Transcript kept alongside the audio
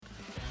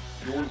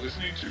You're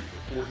listening to the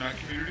Fortnite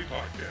Community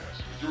Podcast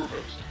with your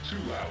hosts, Too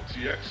Loud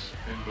TX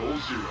and Noel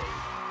Zero.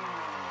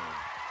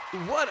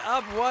 What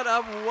up, what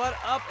up, what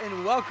up,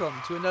 and welcome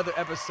to another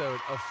episode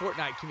of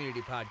Fortnite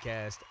Community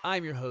Podcast.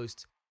 I'm your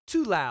host,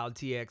 Too Loud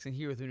TX, and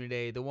here with me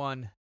today, the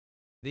one,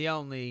 the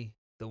only,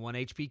 the 1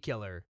 HP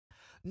killer,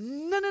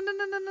 no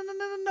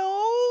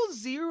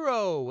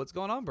Zero. What's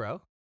going on,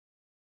 bro?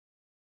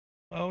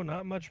 Oh,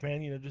 not much,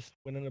 man. Just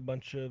winning a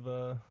bunch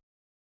of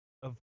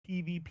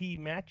PvP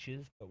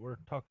matches, but we're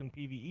talking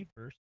PVE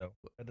first, so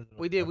that doesn't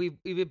We really did. count.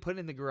 We've been putting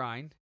in the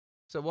grind,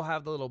 so we'll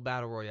have the little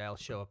battle royale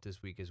show up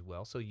this week as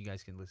well, so you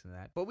guys can listen to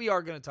that. But we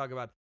are going to talk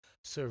about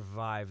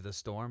Survive the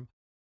Storm.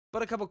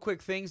 But a couple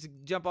quick things to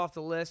jump off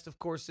the list. Of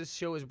course, this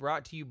show is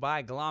brought to you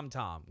by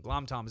Glomtom.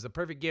 Glomtom is the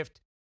perfect gift.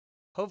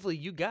 Hopefully,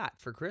 you got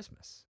for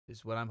Christmas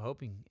is what I'm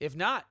hoping. If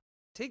not,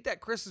 take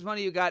that Christmas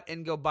money you got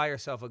and go buy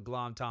yourself a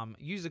Glomtom.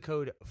 Use the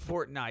code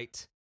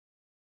Fortnite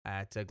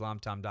at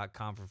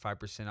glomtom.com for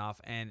 5% off,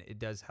 and it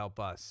does help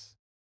us.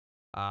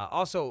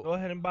 Also, Go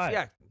ahead and buy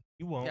yeah, it.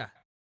 You won't.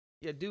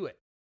 yeah, do it.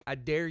 I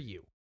dare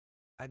you.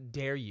 I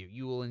dare you.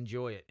 You will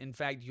enjoy it. In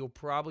fact, you'll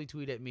probably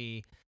tweet at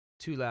me,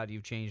 Too Loud,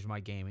 you've changed my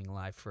gaming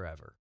life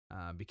forever.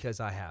 Because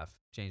I have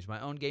changed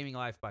my own gaming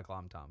life by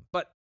Glomtom.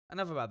 But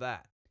enough about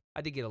that.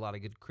 I did get a lot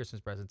of good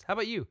Christmas presents. How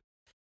about you?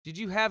 Did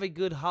you have a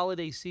good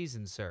holiday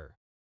season, sir?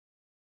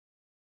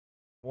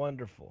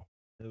 Wonderful.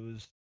 It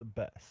was the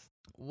best.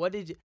 What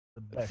did you...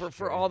 The best.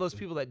 For all those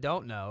people that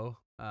don't know,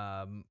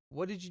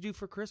 what did you do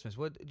for Christmas?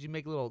 What did you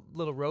make a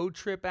little road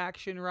trip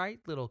action, right?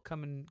 Little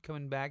coming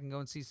back and go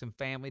and see some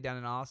family down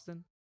in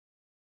Austin,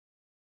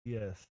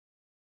 Yes.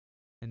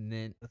 and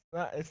then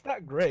It's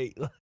not great.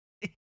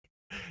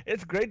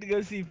 It's great to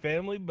go see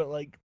family, but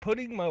like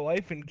putting my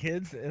wife and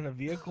kids in a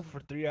vehicle for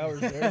 3 hours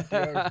there and 3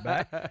 hours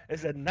back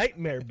is a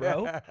nightmare,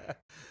 bro.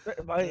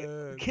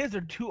 My kids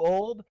are too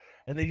old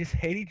and they just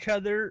hate each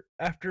other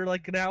after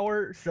like an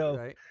hour. So,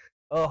 right?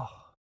 oh,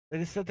 they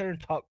just sit there and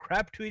talk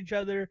crap to each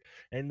other,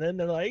 and then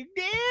they're like,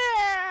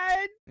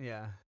 "Dad!"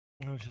 Yeah,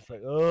 And I was just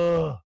like,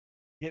 "Oh,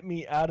 get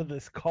me out of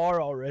this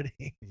car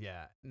already."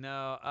 yeah.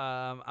 No,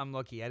 I'm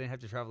lucky. I didn't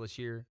have to travel this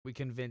year. We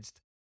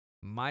convinced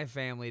my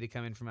family to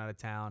come in from out of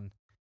town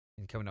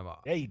and come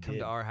Yeah, you to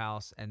did. our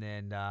house, and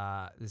then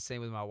the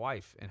same with my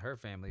wife and her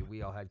family.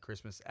 We all had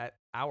Christmas at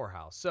our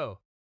house. So,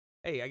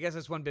 hey, I guess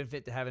that's one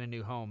benefit to having a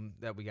new home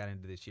that we got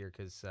into this year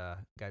because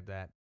got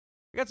that.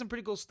 We got some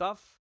pretty cool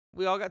stuff.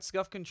 We all got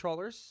SCUF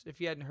controllers.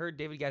 If you hadn't heard,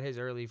 David got his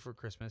early for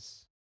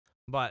Christmas,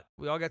 but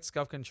we all got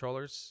SCUF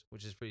controllers,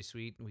 which is pretty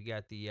sweet. We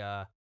got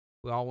the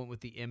we all went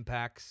with the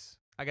impacts.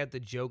 I got the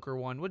Joker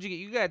one. What'd you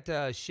get? You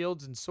got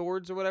shields and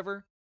swords or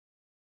whatever.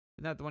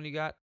 Isn't that the one you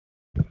got?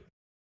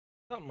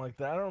 Something like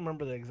that. I don't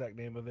remember the exact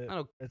name of it. I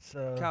know It's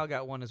Kyle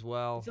got one as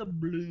well. it's a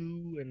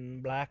blue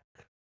and black,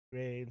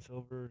 gray and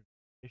silver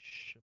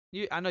ish.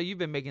 I know you've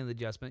been making the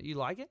adjustment. You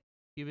like it?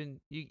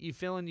 You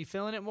feeling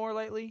it more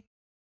lately?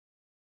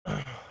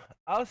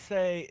 I'll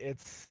say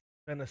it's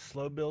been a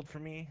slow build for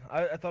me.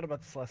 I thought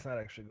about this last night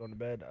actually going to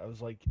bed. I was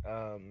like,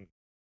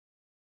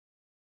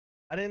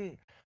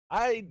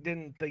 I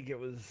didn't think it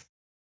was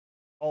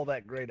all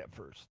that great at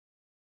first.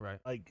 Right.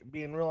 Like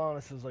being real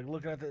honest, it was like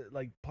looking at the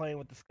like playing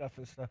with the scuff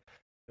and stuff.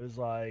 It was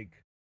like,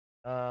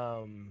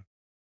 I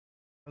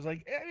was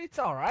like, it's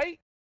all right.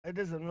 It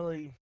doesn't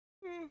really,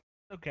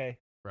 okay.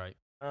 Right.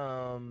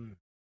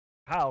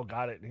 Kyle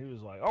got it, and he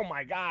was like, "Oh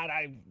my god,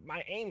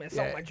 my aim is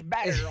so Yeah. much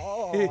better.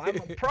 Oh, I'm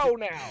a pro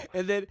now."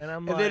 and then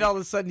And then all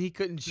of a sudden he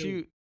couldn't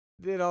shoot.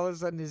 Then all of a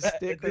sudden his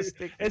stick was dude,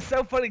 sticking. it's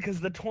so funny because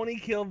the 20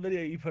 kill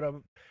video you put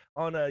on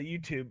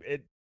YouTube,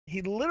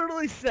 he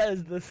literally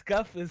says the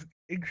scuff has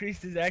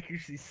increased his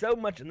accuracy so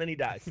much, and then he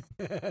dies.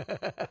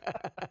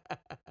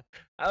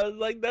 I was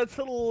like, "That's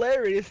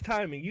hilarious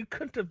timing. You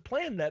couldn't have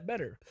planned that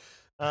better."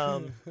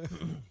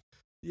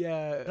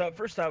 Yeah. So at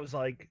first I was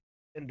like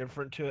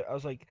indifferent to it. I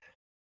was like,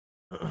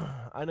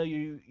 I know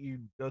you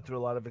go through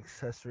a lot of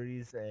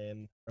accessories,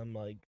 and I'm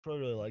like, Troy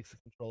really likes the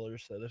controller,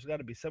 so there's got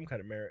to be some kind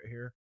of merit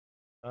here.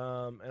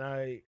 And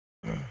I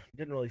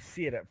didn't really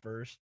see it at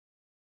first,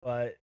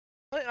 but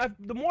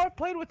the more I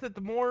played with it,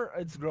 the more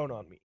it's grown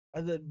on me.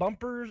 The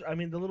bumpers, I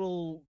mean, the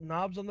little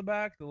knobs on the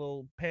back, the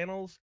little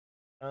panels,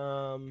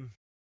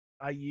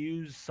 I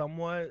use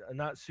somewhat,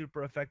 not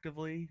super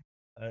effectively.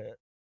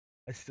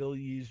 I still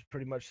use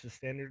pretty much the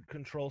standard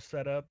control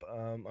setup.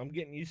 I'm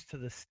getting used to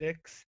the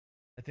sticks.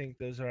 I think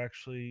those are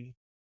actually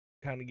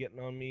kind of getting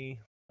on me.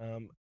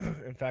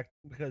 In fact,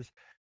 because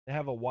they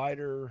have a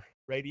wider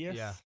radius,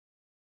 Yeah.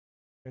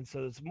 and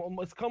so it's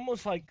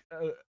almost like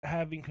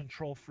having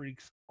control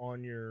freaks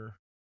on your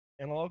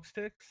analog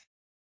sticks.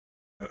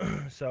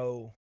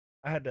 So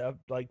I had to up,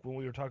 like when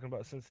we were talking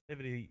about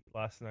sensitivity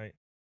last night,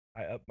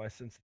 I upped my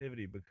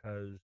sensitivity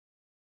because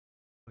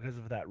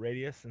of that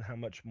radius and how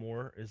much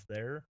more is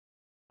there.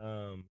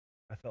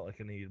 I felt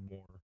like I needed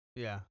more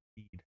Yeah.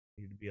 speed.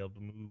 I needed to be able to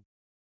move.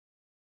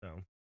 So,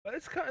 but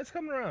it's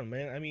coming around,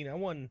 man. I mean, I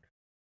won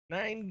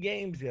 9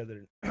 games the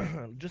other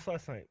just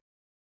last night.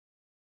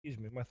 Excuse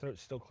me, my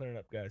throat's still clearing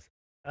up, guys.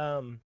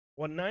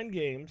 Won 9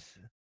 games.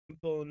 I'm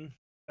feeling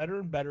better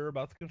and better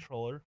about the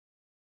controller.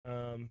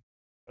 Um,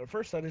 at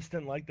first, I just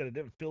didn't like that it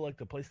didn't feel like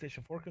the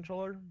PlayStation 4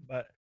 controller,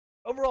 but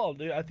overall,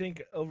 dude, I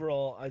think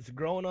overall it's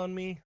growing on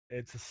me.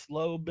 It's a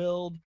slow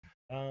build,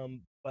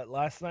 but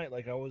last night,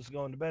 like I was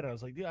going to bed, and I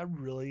was like, dude, I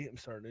really am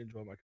starting to enjoy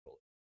my controller.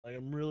 Like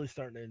I'm really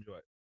starting to enjoy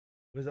it.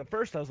 Because at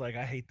first I was like,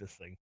 I hate this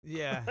thing.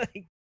 Yeah.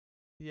 Like,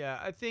 Yeah,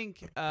 I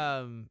think it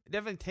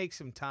definitely takes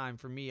some time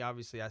for me.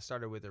 Obviously, I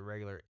started with a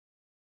regular,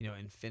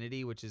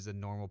 Infinity, which is a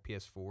normal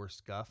PS4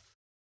 scuff,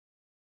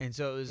 and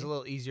so it was a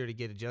little easier to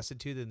get adjusted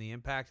to than the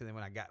Impact. And then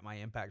when I got my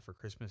Impact for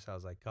Christmas, I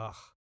was like, oh,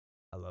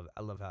 I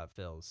love how it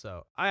feels.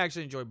 So I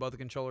actually enjoy both the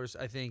controllers.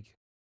 I think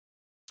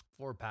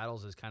 4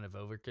 paddles is kind of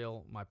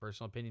overkill, my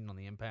personal opinion on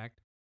the Impact.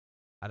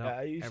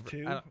 I used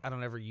to. I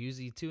don't ever use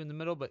E2 in the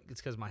middle, but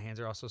it's because my hands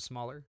are also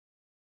smaller,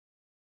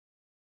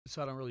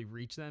 so I don't really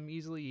reach them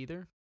easily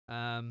either.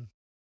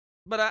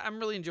 But I'm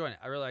really enjoying it.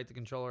 I really like the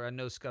controller. I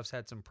know Scuff's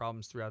had some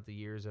problems throughout the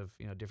years of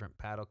different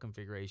paddle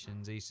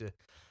configurations. They used to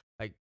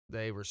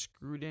they were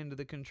screwed into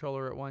the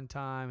controller at one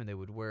time and they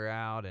would wear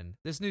out. And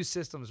this new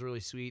system is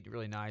really sweet,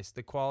 really nice.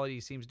 The quality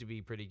seems to be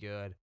pretty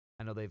good.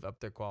 I know they've upped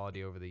their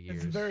quality over the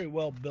years. It's very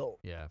well built.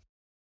 Yeah,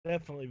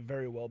 Definitely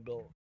very well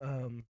built.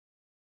 And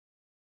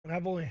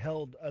I've only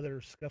held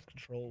other Scuff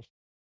controls,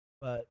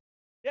 but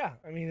yeah,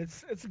 I mean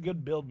it's a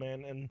good build,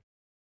 man, and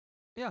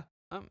yeah.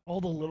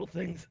 all the little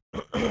things.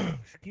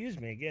 Excuse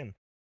me again.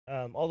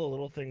 All the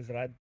little things that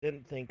I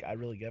didn't think I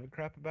really gave a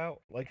crap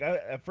about. Like I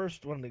at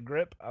first when the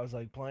grip, I was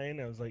like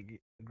playing, I was like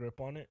the grip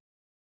on it.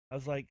 I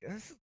was like,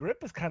 this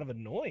grip is kind of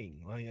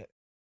annoying. Like,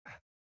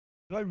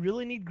 do I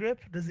really need grip?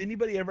 Does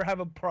anybody ever have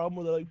a problem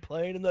with like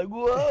playing and like,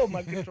 whoa,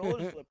 my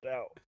controller slipped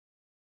out?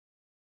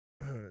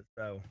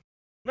 So,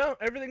 no,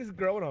 everything's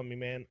growing on me,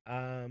 man.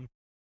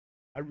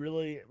 I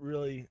really,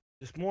 really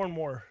just more and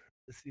more.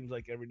 It seems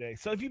like every day.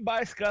 So if you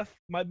buy Scuff,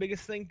 my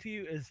biggest thing to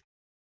you is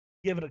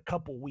give it a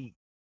couple weeks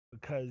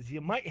because you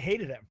might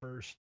hate it at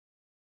first.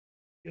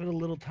 Give it a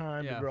little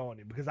time to grow on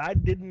you because I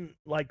didn't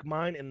like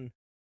mine and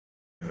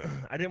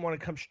I didn't want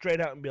to come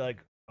straight out and be like,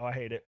 oh, I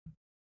hate it.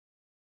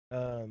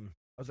 I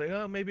was like,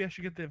 oh, maybe I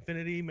should get the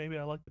Infinity. Maybe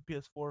I like the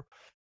PS4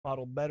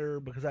 model better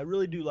because I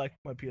really do like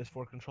my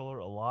PS4 controller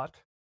a lot.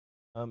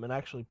 And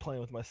actually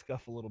playing with my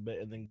Scuff a little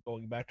bit and then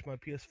going back to my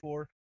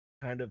PS4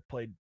 kind of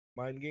played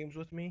mind games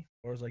with me.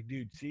 Where I was like,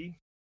 dude, see,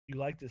 you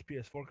like this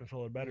PS4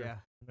 controller better. Yeah.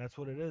 And that's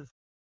what it is.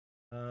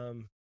 I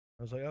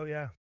was like, oh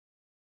yeah.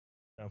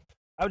 No.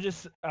 I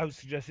would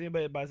suggest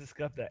anybody that buys this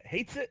Scuff that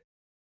hates it,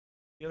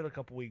 give it a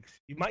couple weeks.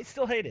 You might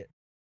still hate it.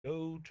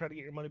 Go try to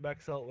get your money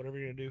back, sell it, whatever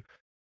you're gonna do.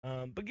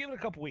 But give it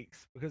a couple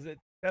weeks because it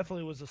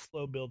definitely was a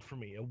slow build for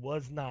me. It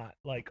was not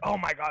like, oh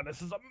my god,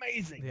 this is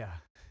amazing. Yeah.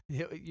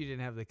 You didn't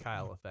have the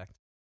Kyle effect.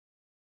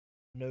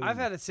 No, I've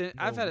had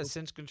a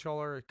Cinch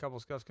controller, a couple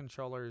Scuff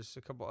controllers,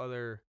 a couple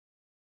other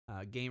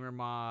gamer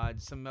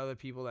mods, some other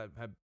people that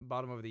have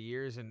bought them over the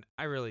years, and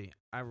I really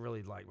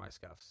like my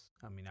Scuffs.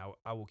 I mean,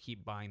 I will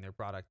keep buying their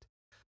product.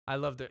 I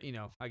love their,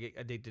 I get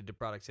addicted to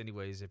products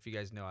anyways. If you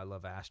guys know, I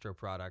love Astro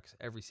products.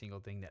 Every single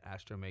thing that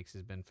Astro makes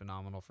has been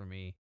phenomenal for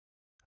me.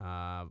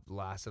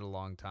 Lasted a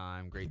long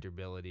time, great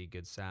durability,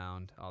 good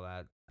sound, all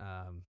that.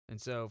 And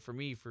so for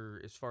me,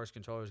 for as far as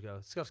controllers go,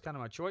 Scuff's kind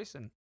of my choice.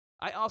 And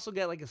I also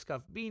get like a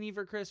Scuff beanie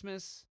for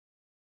Christmas.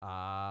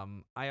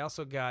 I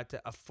also got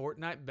a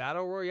Fortnite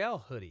Battle Royale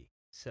hoodie.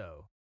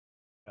 So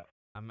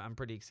I'm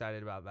pretty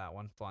excited about that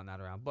one, flying that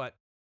around. But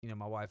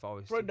my wife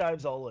always Fred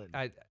dives all in.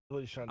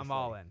 I'm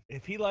all in.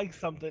 If he likes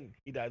something,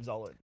 he dives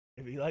all in.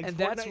 If he likes and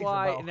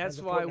Fortnite,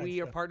 that's why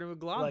we are partnered with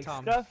Glom like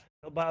Tom. Scuff,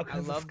 I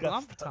love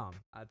Glom Tom.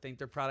 I think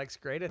their product's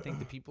great. I think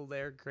the people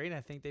there are great.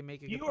 I think they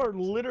make a good You are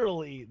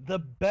literally the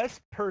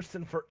best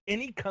person for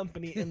any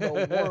company in the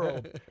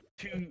world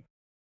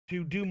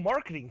to do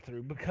marketing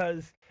through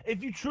because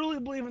if you truly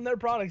believe in their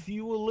products,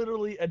 you will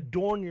literally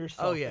adorn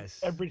yourself with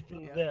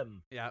everything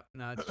them. Yeah,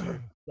 no, it's true.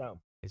 So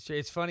it's true.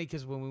 It's funny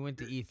because when we went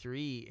to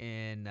E3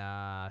 in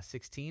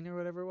 16 or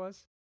whatever it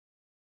was,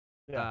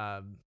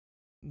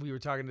 we were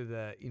talking to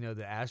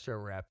the Astro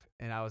rep,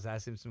 and I was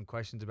asking him some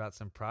questions about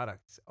some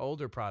products,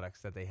 older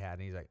products that they had,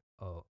 and he's like,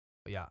 "Oh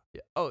yeah,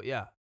 oh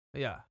yeah,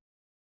 yeah."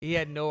 He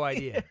had no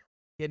idea.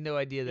 He had no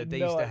idea that they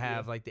used to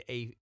have like the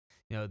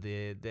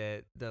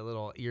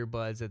little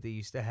earbuds that they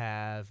used to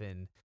have,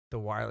 and the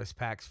wireless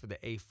packs for the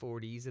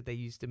A40s that they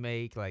used to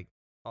make, like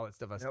all that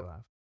stuff I still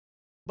have.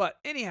 But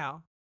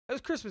anyhow, it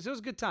was Christmas. It was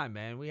a good time,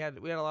 man. We had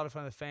a lot of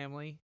fun with the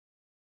family.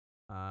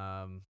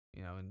 And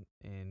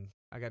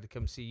I got to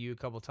come see you a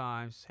couple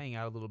times, hang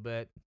out a little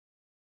bit.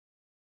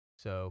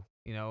 So,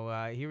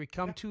 here we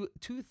come to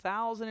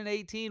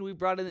 2018. We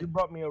brought in. You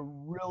brought me a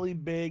really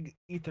big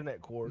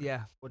Ethernet cord.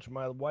 Yeah. Which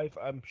my wife,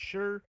 I'm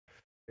sure,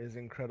 is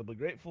incredibly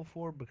grateful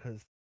for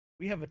because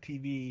we have a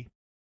TV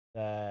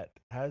that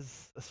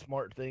has a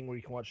smart thing where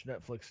you can watch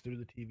Netflix through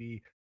the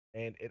TV,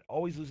 and it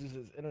always loses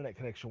its internet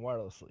connection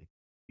wirelessly.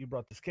 You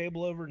brought this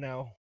cable over,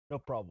 now no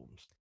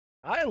problems.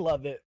 I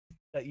love it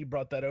that you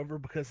brought that over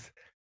because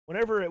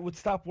whenever it would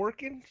stop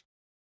working,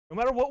 no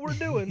matter what we're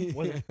doing,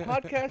 whether it's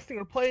podcasting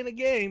or playing a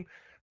game,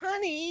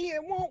 honey,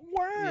 it won't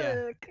Yeah.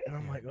 work. And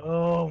I'm Yeah. like,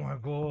 oh my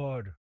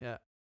god. Yeah.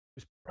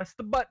 Just press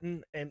the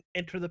button and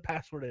enter the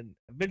password, and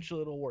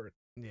eventually it'll work.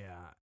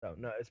 Yeah. So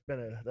no,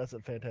 that's a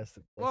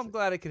fantastic Well, I'm blessing.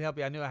 glad I could help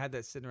you. I knew I had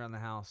that sitting around the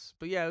house.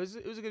 But yeah, it was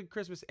a good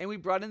Christmas. And we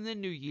brought in the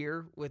new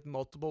year with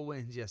multiple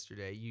wins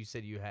yesterday. You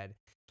said you had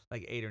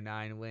like 8 or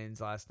 9 wins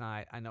last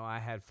night. I know I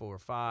had 4 or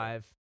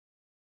 5.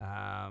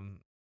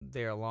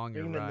 They're along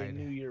your Bringing in the ride.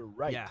 new year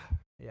right. Yeah.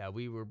 Yeah,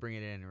 we were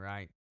bringing it in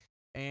right.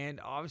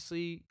 And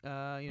obviously,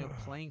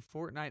 playing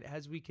Fortnite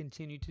as we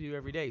continue to do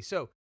every day.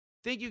 So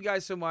thank you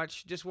guys so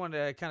much. Just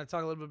wanted to kind of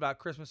talk a little bit about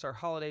Christmas, our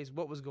holidays,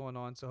 what was going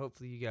on. So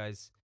hopefully you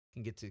guys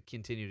can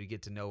continue to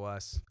get to know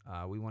us.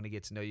 We want to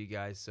get to know you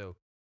guys. So,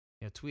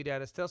 tweet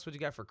at us. Tell us what you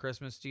got for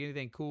Christmas. Do you get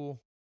anything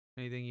cool?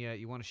 Anything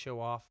you want to show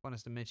off? Want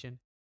us to mention?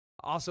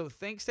 Also,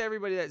 thanks to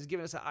everybody that's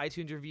given us an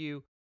iTunes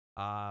review.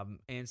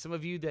 And some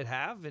of you that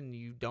have and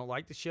you don't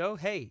like the show,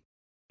 hey,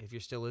 if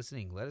you're still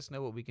listening, let us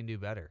know what we can do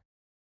better.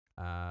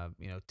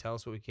 Tell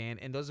us what we can.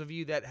 And those of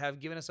you that have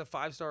given us a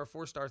 5-star or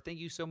 4-star, thank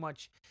you so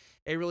much.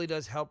 It really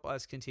does help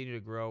us continue to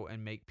grow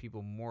and make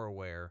people more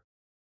aware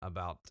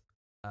about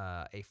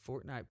a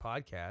Fortnite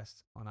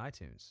podcast on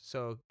iTunes.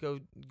 So go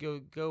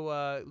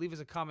leave us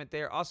a comment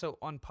there. Also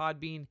on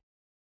Podbean,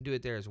 do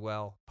it there as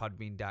well.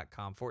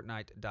 Podbean.com,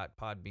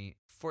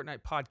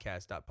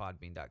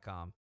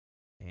 fortnitepodcast.podbean.com.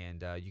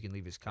 And you can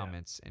leave us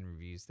comments and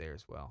reviews there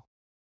as well.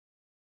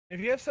 If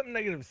you have something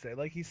negative to say,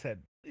 like he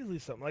said, please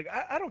leave something. Like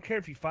I don't care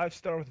if you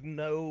 5-star with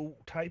no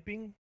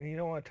typing and you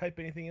don't want to type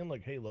anything in,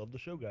 like, hey, love the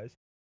show, guys.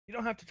 You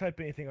don't have to type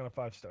anything on a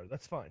 5-star.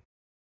 That's fine.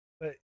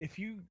 But if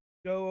you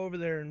go over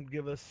there and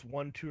give us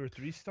 1, 2, or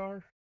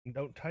 3-star and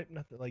don't type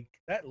nothing, like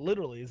that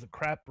literally is a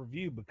crap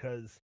review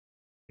because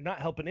you're not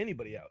helping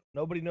anybody out.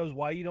 Nobody knows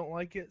why you don't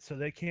like it, so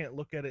they can't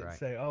look at it and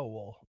say, oh,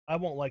 well, I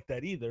won't like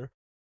that either.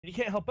 And you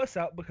can't help us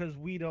out because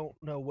we don't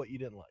know what you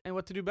didn't like. And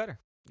what to do better.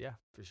 Yeah,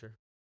 for sure.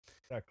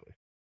 Exactly.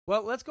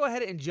 Well, let's go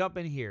ahead and jump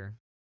in here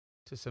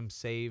to some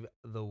Save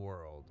the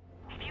World.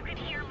 If you can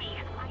hear me,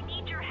 I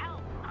need your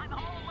help. I'm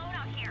all alone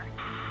out here.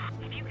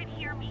 If you can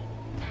hear me.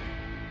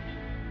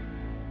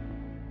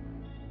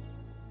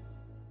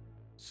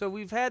 So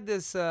we've had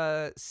this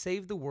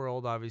Save the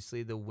World,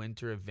 obviously the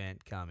winter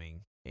event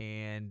coming,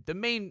 and the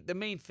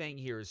main thing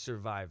here is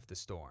survive the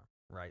storm,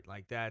 right?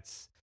 Like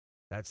that's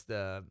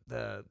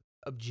the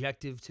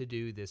objective to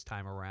do this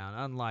time around.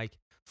 Unlike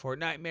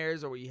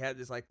Fortnitemares, or where you had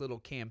this like little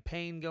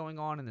campaign going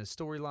on in the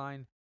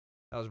storyline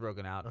that was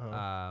broken out.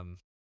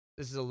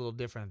 This is a little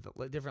different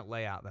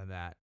layout than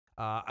that.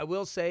 I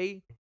will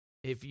say,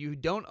 if you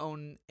don't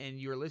own and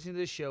you're listening to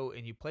this show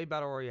and you play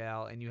Battle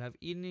Royale and you have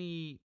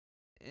any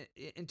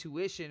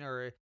intuition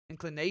or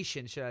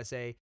inclination, should I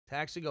say, to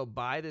actually go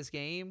buy this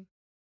game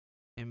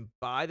and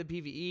buy the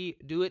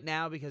PVE, do it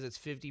now because it's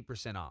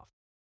 50% off.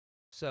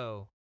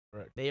 So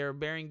they are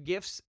bearing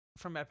gifts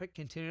from Epic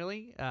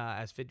continually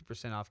as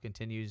 50% off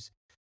continues.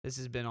 This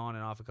has been on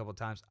and off a couple of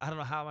times. I don't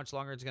know how much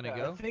longer it's going to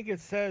go. I think it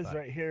says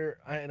right here,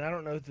 and I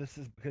don't know if this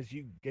is because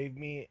you gave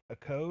me a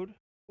code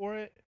for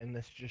it, and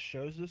this just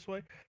shows this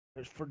way.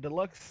 There's for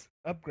deluxe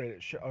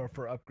upgrade, or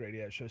for upgrade,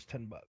 it shows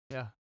 $10.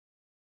 Yeah.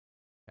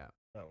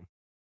 So,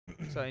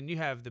 and you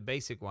have the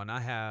basic one. I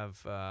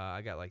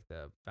got like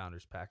the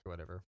Founders Pack or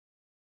whatever.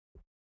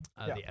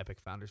 The Epic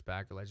Founders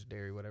Pack or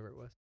Legendary, whatever it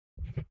was.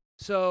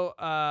 So,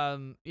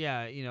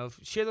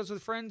 share those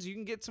with friends. You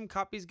can get some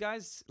copies,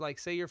 guys. Like,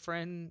 say your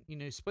friend,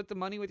 split the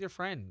money with your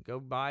friend. Go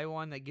buy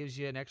one that gives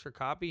you an extra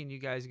copy, and you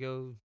guys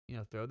go,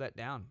 throw that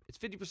down. It's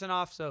 50%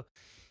 off, so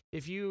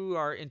if you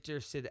are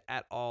interested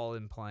at all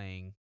in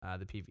playing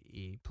the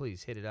PvE,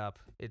 please hit it up.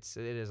 It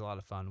is a lot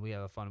of fun. We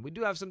have fun. We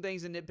do have some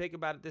things to nitpick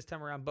about it this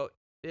time around, but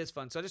it is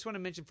fun. So I just want to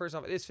mention first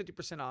off, it is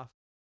 50% off.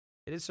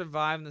 It is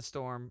Survive the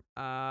Storm.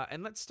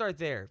 And let's start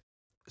there.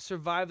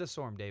 Survive the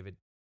Storm, David.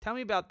 Tell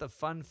me about the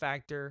fun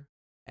factor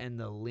and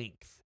the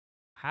length.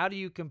 How do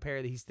you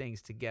compare these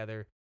things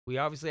together? We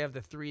obviously have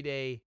the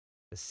 3-day,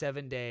 the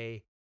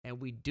 7-day,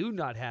 and we do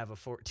not have a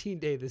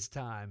 14-day this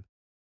time.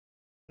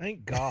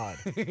 Thank God.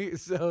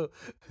 So,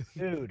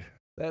 dude,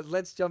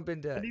 let's jump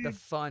into the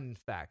fun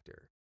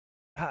factor.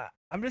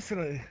 I'm just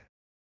going to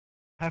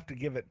have to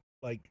give it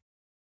like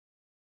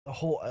the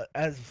whole,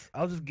 as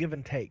I'll just give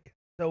and take.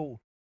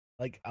 So,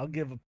 like, I'll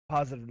give a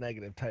positive,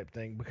 negative type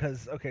thing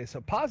because, okay, so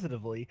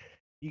positively,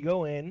 you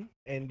go in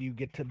and you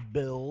get to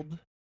build,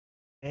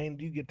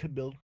 and you get to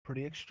build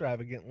pretty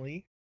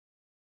extravagantly,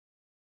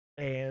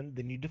 and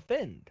then you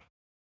defend.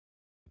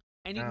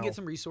 And you can get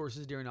some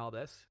resources during all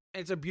this.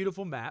 It's a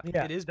beautiful map.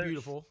 Yeah, it is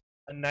beautiful.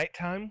 A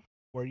nighttime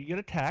where you get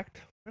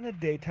attacked, and a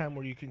daytime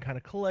where you can kind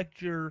of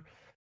collect your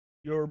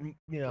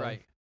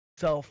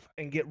self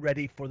and get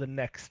ready for the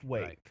next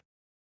wave.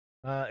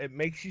 Right. It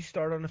makes you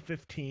start on a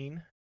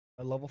 15,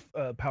 a level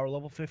power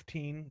level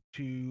 15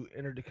 to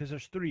enter, because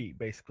there's 3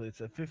 basically.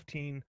 It's a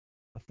 15,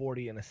 a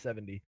 40, and a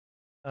 70.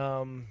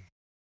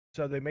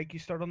 So they make you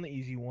start on the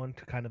easy one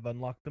to kind of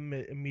unlock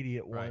the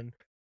immediate one,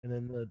 and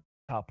then the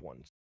top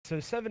ones. So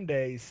 7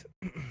 days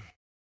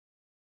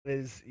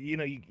is,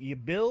 you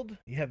build,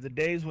 you have the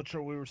days, which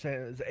we were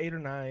saying is 8 or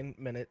 9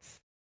 minutes,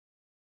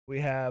 We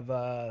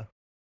have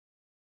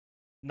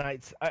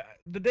nights.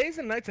 The days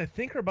and nights I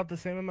think are about the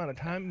same amount of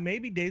time.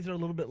 Maybe days are a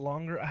little bit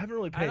longer. I haven't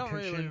really I paid don't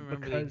really attention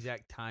remember the because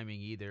exact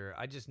timing either.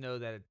 I just know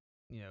that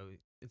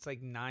it's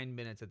like 9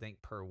 minutes I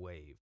think per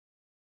wave.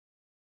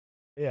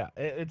 yeah,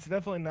 it's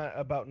definitely not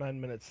about 9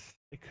 minutes.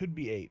 It could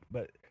be 8,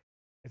 but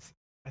it's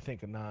I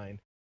think a 9.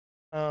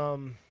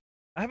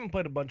 I haven't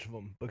played a bunch of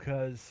them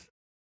because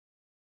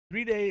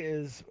 3-day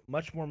is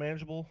much more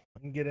manageable. I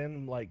can get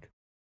in like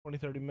 20,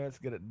 30 minutes,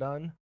 get it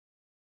done.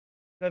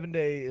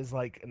 7-day is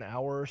like an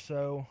hour or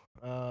so.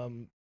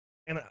 And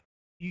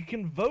you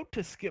can vote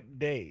to skip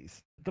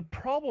days. The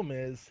problem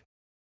is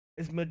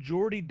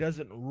majority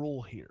doesn't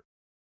rule here.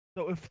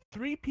 So if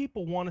 3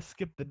 people want to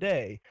skip the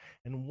day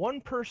and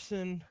one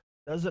person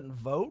doesn't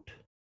vote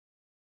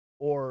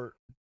or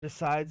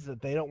decides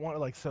that they don't want to,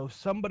 like, so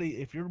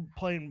somebody, if you're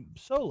playing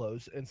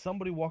solos and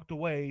somebody walked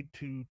away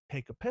to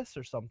take a piss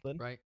or something,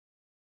 Right.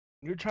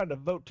 you're trying to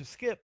vote to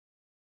skip,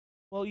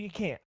 well, you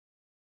can't.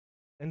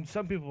 And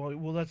some people are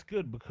like, well, that's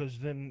good because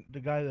then the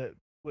guy that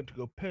went to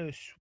go piss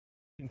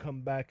can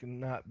come back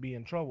and not be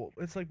in trouble.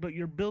 It's like, but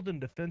you're building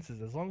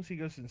defenses. As long as he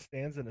goes and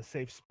stands in a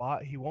safe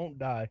spot, he won't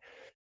die,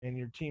 and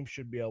your team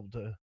should be able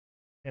to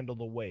handle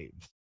the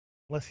waves,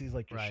 unless he's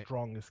like your Right.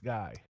 strongest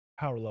guy,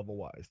 power level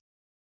wise.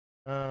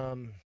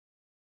 Um,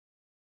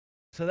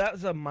 so that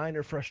was a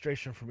minor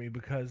frustration for me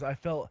because I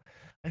felt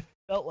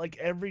like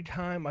every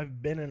time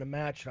I've been in a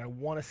match and I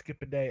want to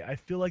skip a day, I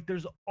feel like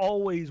there's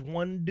always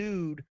one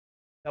dude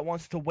that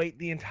wants to wait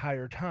the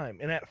entire time.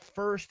 And at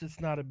first it's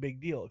not a big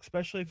deal,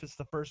 especially if it's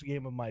the first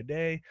game of my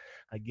day.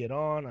 I get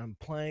on, I'm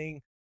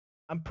playing,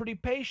 I'm pretty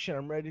patient.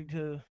 I'm ready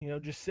to,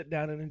 just sit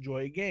down and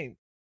enjoy a game.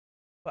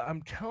 But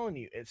I'm telling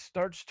you, it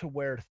starts to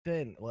wear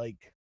thin,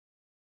 like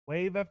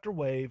wave after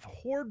wave.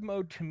 Horde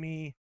mode to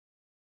me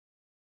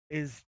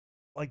is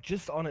like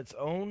just on its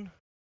own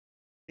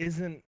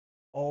isn't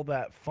all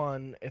that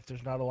fun if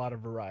there's not a lot of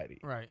variety.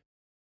 Right.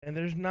 And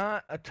there's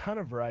not a ton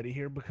of variety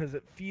here because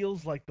it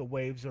feels like the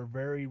waves are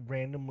very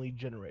randomly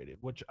generated,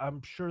 which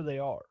I'm sure they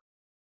are.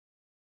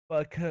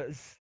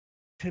 Because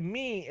to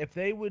me, if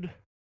they would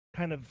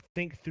kind of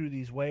think through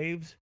these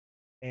waves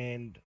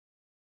and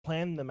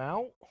plan them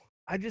out,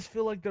 I just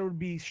feel like there would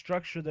be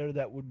structure there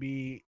that would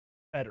be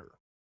better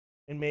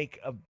and make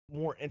a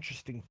more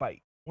interesting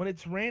fight. When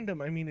it's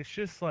random, I mean, it's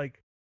just like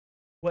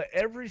what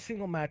every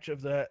single match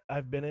of that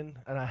I've been in,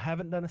 and I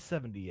haven't done a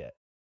 70 yet,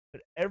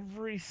 but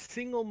every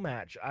single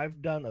match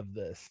I've done of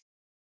this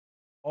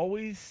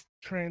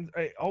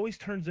it always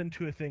turns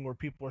into a thing where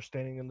people are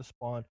standing in the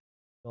spawn,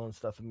 killing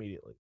stuff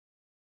immediately.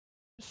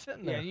 Just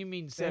sitting Yeah, there, you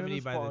mean standing in 70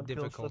 the by the spawn, killing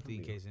stuff difficulty, in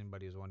immediately. case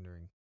anybody was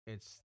wondering.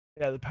 It's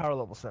Yeah, the power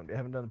level 70. I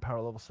haven't done the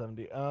power level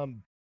 70.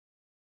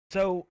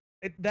 So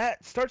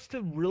that starts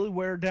to really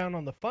wear down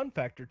on the fun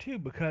factor too,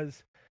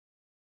 because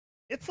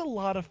it's a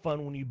lot of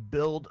fun when you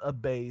build a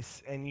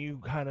base and you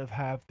kind of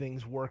have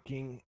things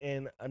working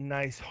in a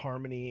nice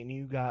harmony and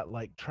you got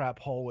like trap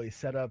hallways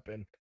set up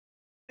and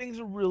things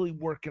are really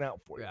working out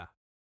for you. yeah.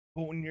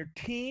 But when your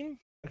team,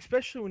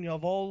 especially when you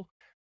have all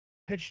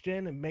pitched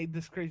in and made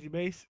this crazy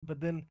base,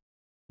 but then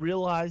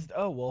realized,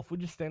 oh, well, if we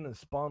just stand in the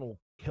spawn, we'll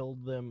kill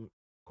them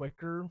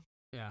quicker.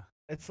 Yeah.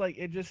 It's like,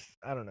 it just,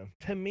 I don't know.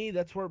 To me,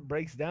 that's where it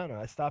breaks down and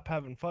I stop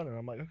having fun. And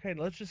I'm like, okay,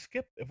 let's just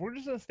skip. If we're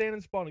just going to stand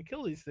in spawn and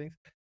kill these things,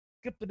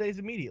 skip the days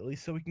immediately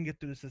so we can get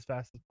through this as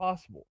fast as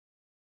possible.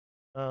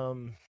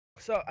 Um,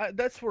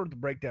 that's where the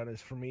breakdown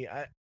is for me.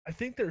 I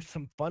think there's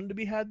some fun to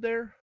be had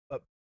there,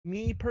 but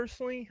me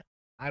personally,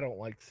 I don't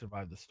like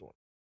Survive the Storm.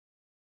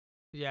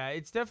 Yeah,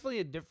 it's definitely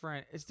a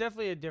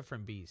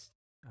different beast.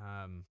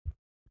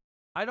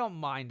 I don't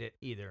mind it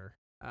either.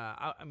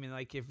 I mean,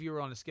 like if you were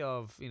on a scale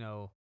of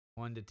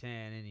 1 to 10,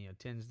 and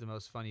 10's the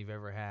most fun you've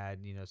ever had.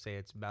 Say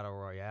it's battle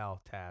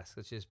royale task.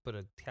 Let's just put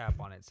a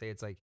cap on it. Say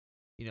it's like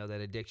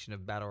that addiction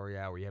of battle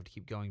royale where you have to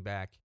keep going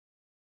back.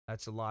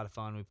 That's a lot of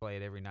fun. We play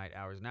it every night,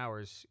 hours and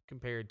hours,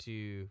 compared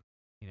to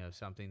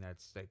something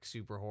that's like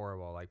super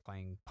horrible, like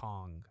playing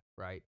Pong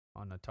right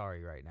on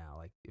Atari right now.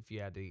 Like if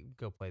you had to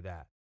go play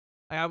that.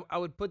 I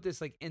would put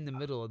this like in the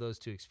middle of those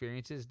two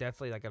experiences,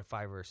 definitely like a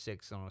 5 or a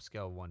 6 on a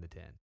scale of 1 to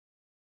 10.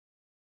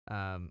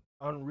 On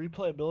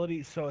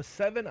replayability, so a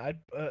 7, a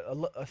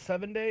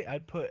 7-day,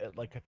 I'd put at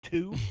like a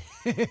 2,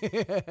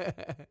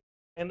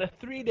 and a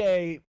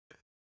 3-day,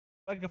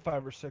 like a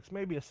 5 or 6,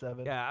 maybe a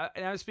 7. Yeah,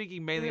 and I was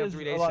speaking mainly 3 on is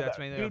 3 a days. lot So that's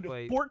better. mainly Dude, I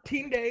played.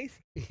 14 days,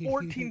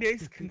 14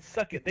 days can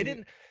suck it. They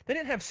didn't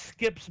have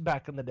skips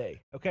back in the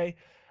day. Okay,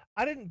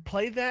 I didn't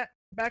play that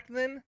back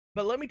then,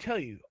 but let me tell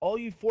you, all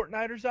you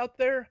Fortniters out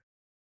there,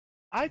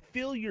 I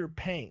feel your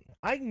pain.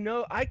 I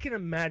know, I can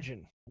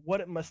imagine what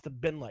it must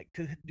have been like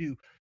to do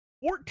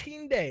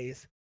 14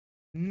 days,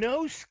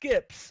 no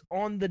skips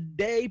on the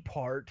day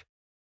part.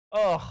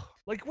 Oh,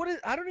 like what is?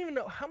 I don't even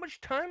know how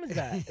much time is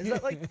that. Is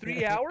that like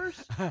 3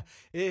 hours?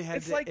 It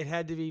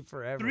had to be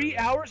forever. 3 man.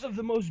 hours of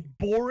the most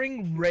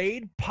boring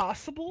raid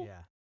possible.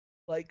 Yeah.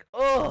 Like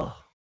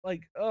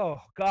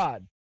oh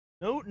god,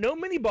 no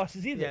mini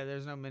bosses either. Yeah,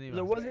 there's no mini.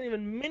 There wasn't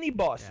even mini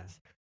bosses.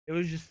 Yeah. It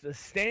was just the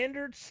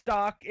standard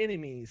stock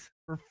enemies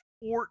for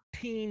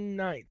 14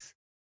 nights.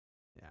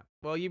 Yeah.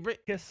 Well, you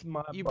Kiss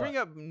my you butt. bring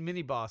up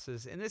mini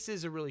bosses, and this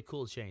is a really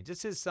cool change.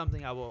 This is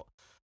something I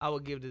will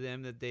give to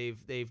them that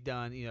they've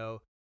done.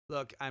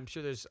 Look, I'm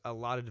sure there's a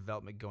lot of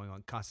development going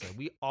on constantly.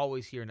 We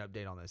always hear an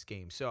update on this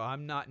game, so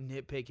I'm not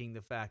nitpicking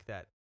the fact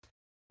that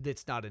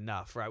that's not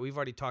enough, right? We've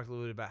already talked a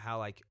little bit about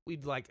how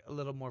we'd like a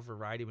little more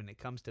variety when it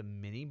comes to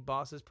mini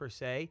bosses per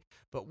se,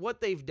 but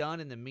what they've done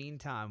in the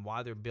meantime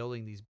while they're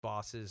building these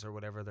bosses or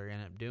whatever they're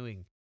end up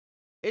doing,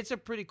 it's a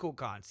pretty cool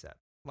concept.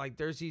 Like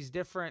there's these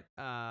different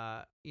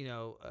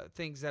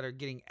things that are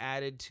getting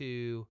added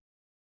to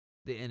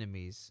the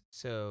enemies.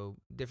 So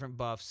different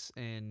buffs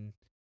and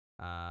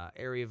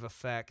area of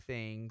effect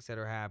things that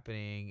are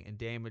happening and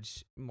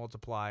damage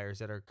multipliers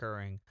that are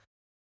occurring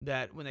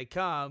that when they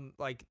come,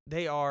 like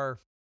they are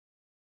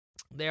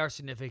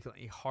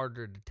significantly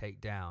harder to take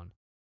down.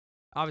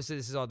 Obviously,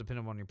 this is all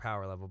dependent on your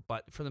power level,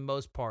 but for the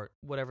most part,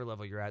 whatever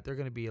level you're at, they're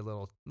going to be a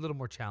little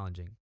more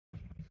challenging.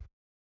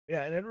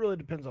 Yeah, and it really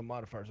depends on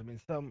modifiers. I mean,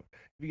 if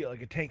you get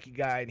like a tanky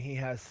guy and he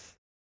has,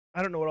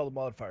 I don't know what all the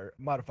modifiers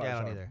Yeah,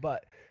 I don't are, either.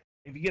 but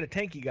if you get a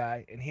tanky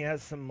guy and he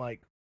has some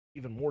like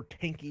even more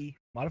tanky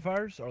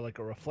modifiers or like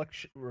a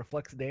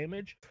reflex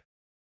damage,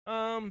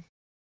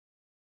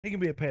 he can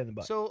be a pain in the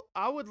butt. So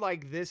I would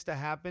like this to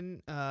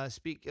happen.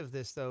 Speak of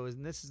this though,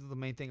 and this is the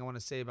main thing I want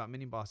to say about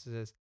mini bosses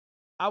is,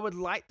 I would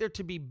like there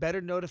to be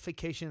better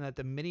notification that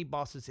the mini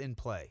boss is in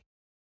play.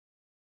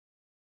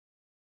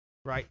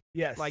 Right?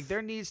 Yes. Like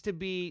there needs to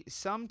be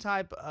some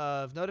type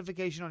of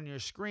notification on your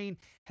screen.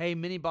 Hey,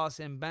 mini boss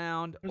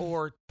inbound,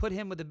 or put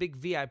him with a big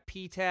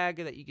VIP tag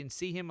that you can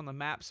see him on the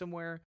map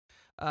somewhere.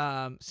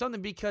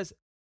 Something, because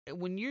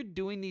when you're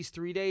doing these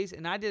 3 days,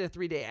 and I did a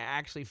 3-day, I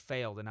actually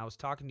failed, and I was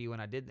talking to you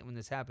when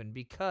this happened,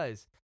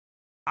 because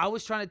I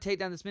was trying to take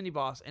down this mini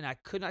boss and I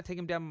could not take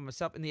him down by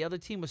myself, and the other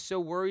team was so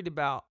worried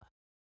about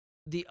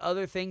the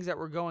other things that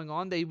were going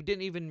on, they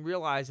didn't even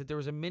realize that there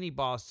was a mini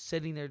boss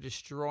sitting there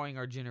destroying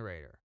our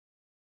generator.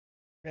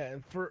 Yeah,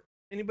 and for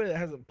anybody that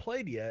hasn't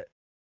played yet,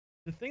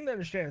 the thing to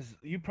understand is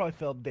you probably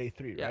failed day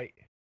 3, Yeah. right?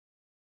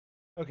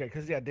 Okay,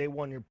 because day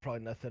 1 you're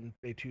probably nothing.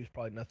 Day 2 is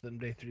probably nothing.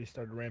 Day 3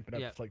 started ramping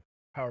up. Yeah. It's like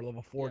power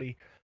level 40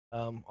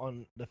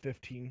 on the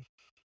 15.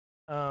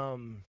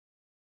 The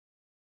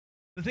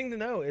thing to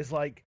know is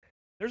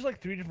there's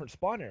 3 different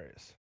spawn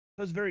areas.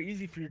 So it's very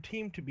easy for your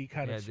team to be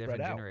kind of spread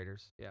different out.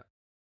 generators. Yeah.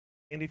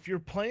 And if you're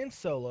playing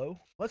solo,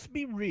 let's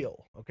be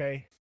real,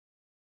 okay?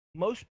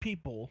 Most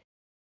people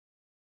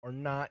are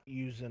not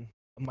using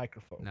a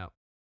microphone. No.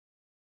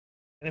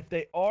 And if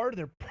they are,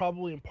 they're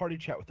probably in party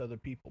chat with other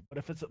people. But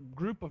if it's a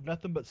group of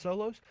nothing but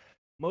solos,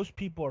 most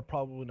people are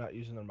probably not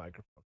using their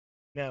microphone.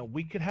 Now,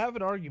 we could have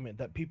an argument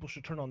that people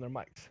should turn on their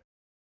mics.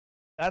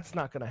 That's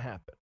not going to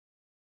happen.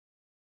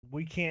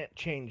 We can't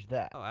change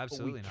that. Oh,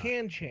 absolutely not. But we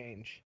can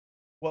change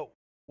what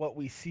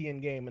we see in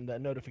game and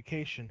that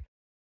notification.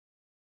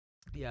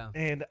 Yeah.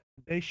 And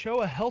they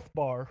show a health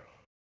bar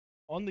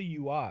on the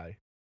UI,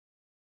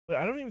 but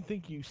I don't even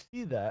think you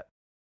see that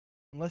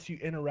unless you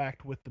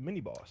interact with the mini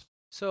boss.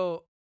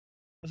 So,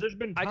 because there's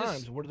been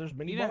times where there's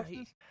mini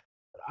bosses,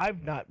 but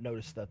I've not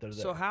noticed that they're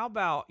there. So how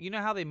about,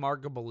 how they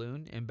mark a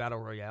balloon in Battle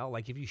Royale?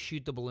 Like if you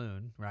shoot the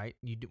balloon, right?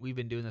 We've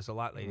been doing this a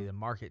lot lately, to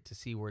mark it to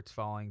see where it's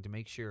falling, to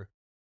make sure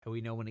that we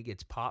know when it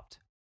gets popped.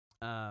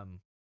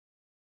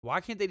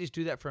 Why can't they just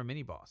do that for a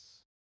mini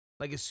boss?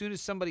 Like as soon as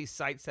somebody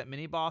sights that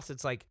mini boss,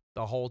 it's like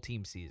the whole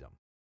team sees them.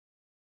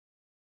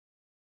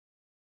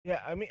 Yeah,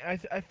 I mean,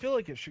 I feel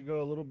like it should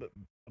go a little bit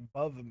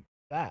above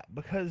that,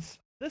 because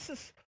this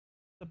is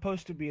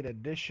supposed to be an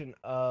addition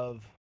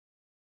of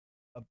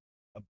a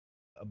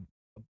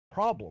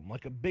problem,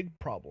 like a big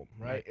problem,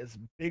 right? It's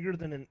bigger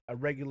than a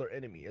regular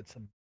enemy. It's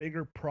a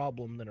bigger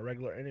problem than a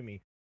regular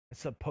enemy.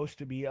 It's supposed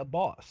to be a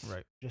boss,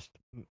 right? Just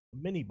a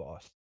mini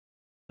boss.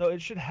 So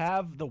it should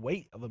have the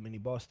weight of a mini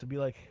boss to be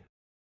like,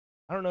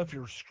 I don't know if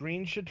your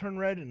screen should turn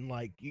red and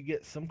you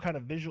get some kind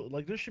of visual,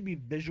 there should be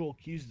visual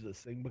cues to this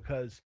thing,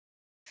 because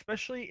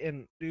especially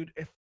dude,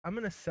 if I'm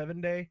in a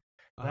 7-day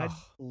and I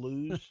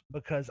lose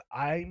because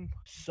I'm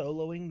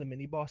soloing the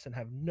mini boss and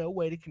have no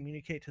way to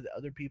communicate to the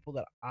other people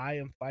that I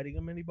am fighting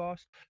a mini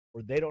boss,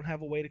 or they don't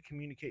have a way to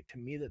communicate to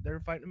me that they're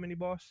fighting a mini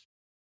boss,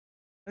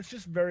 that's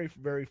just very,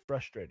 very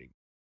frustrating.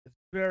 It's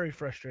very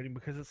frustrating,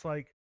 because it's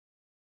like,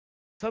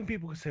 some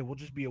people could say, well,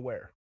 just be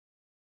aware.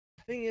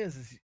 The thing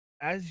is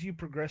as you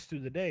progress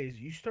through the days,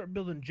 you start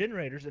building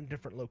generators in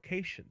different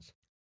locations.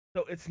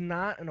 So it's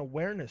not an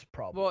awareness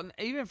problem. Well,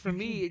 even for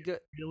me,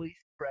 it really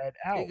spread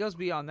out. It goes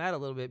beyond that a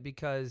little bit,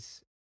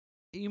 because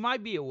you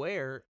might be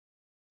aware,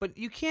 but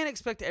you can't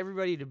expect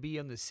everybody to be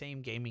on the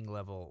same gaming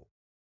level,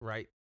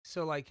 right?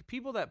 So,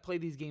 people that play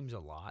these games a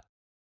lot,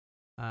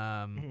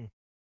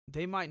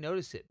 they might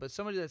notice it. But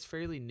somebody that's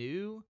fairly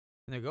new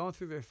and they're going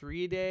through their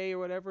 3-day or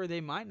whatever,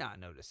 they might not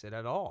notice it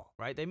at all,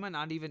 right? They might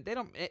not even they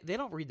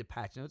don't read the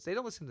patch notes. They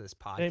don't listen to this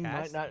podcast. They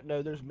might not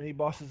know there's many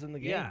bosses in the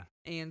game. Yeah,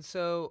 and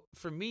so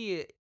for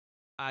me,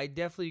 I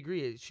definitely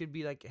agree. It should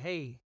be like,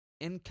 hey,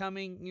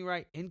 incoming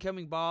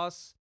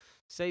boss,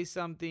 say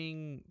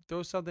something,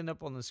 throw something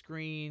up on the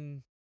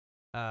screen,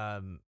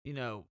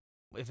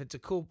 if it's a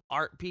cool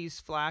art piece,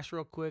 flash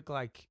real quick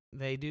like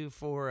they do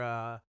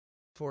for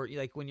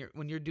like when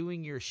you're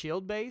doing your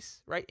shield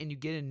base, right? And you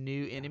get a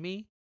new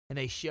enemy and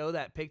they show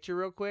that picture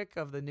real quick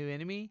of the new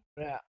enemy.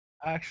 Yeah,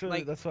 actually,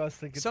 Like, that's what I was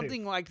thinking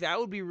something too. like that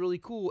would be really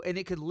cool, and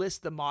it could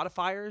list the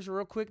modifiers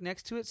real quick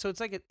next to it. So it's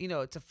like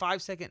it's a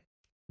 5-second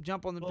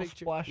jump on the Little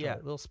picture. splash Yeah,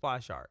 art. little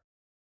splash art.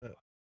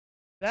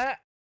 That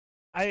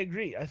I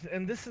agree,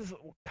 and this is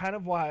kind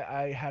of why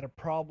I had a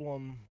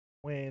problem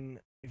when,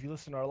 if you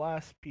listen to our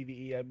last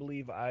PVE, I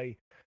believe I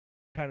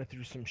kind of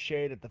threw some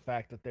shade at the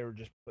fact that they were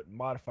just putting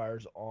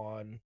modifiers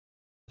on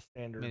the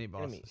standard Mini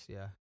enemies. bosses,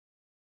 yeah.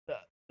 The,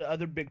 the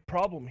other big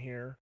problem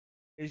here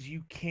is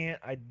you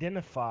can't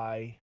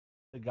identify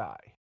the guy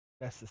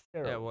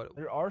necessarily. Yeah, what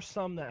There are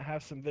some that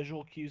have some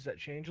visual cues that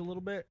change a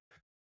little bit,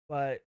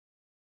 but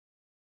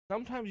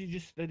sometimes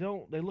they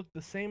look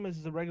the same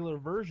as the regular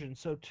version.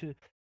 So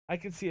I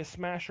can see a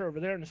smasher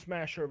over there and a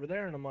smasher over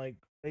there, and I'm like,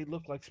 they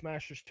look like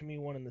smashers to me,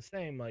 one and the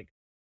same. Like,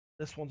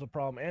 this one's a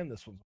problem and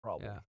this one's a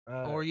problem.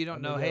 Yeah. Or you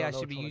don't know, maybe hey, I know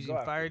should be which one to using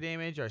go fire after.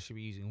 damage, or I should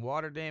be using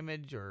water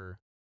damage, or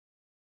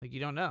like you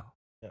don't know.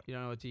 Yeah. You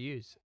don't know what to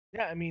use.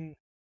 Yeah, I mean,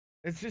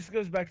 it just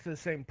goes back to the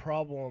same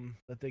problem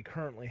that they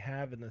currently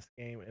have in this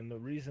game, and the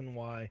reason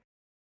why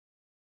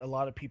a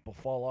lot of people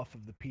fall off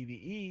of the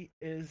PVE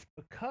is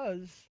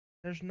because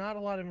there's not a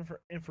lot of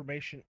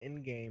information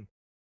in game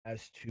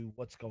as to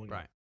what's going on.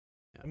 Right.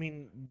 Yeah. I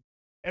mean,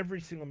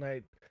 every single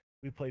night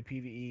we play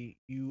PVE,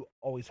 you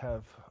always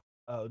have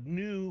a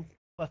new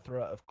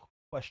plethora of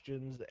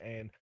questions,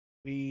 and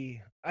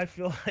I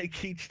feel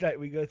like each night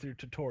we go through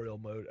tutorial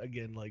mode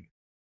again, like,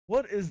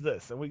 what is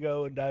this? And we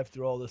go and dive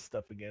through all this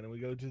stuff again, and we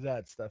go do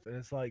that stuff, and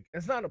it's like,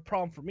 it's not a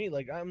problem for me.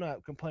 Like, I'm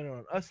not complaining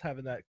on us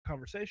having that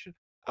conversation.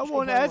 I Just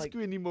won't complaining, ask like,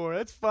 you anymore.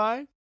 That's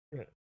fine.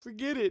 Yeah.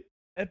 Forget it.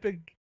 Epic,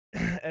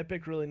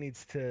 Epic really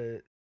needs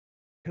to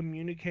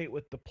communicate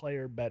with the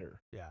player better.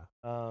 Yeah.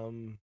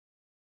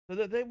 So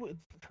that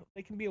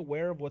they can be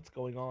aware of what's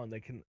going on.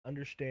 They can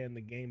understand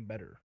the game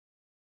better.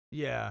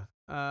 Yeah.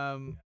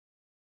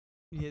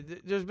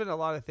 There's been a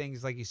lot of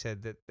things, like you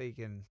said, that they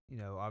can,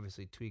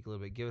 obviously tweak a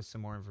little bit, give us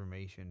some more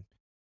information.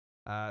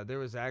 There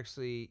was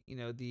actually,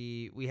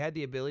 we had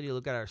the ability to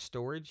look at our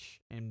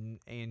storage and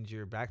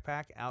your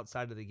backpack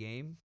outside of the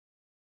game.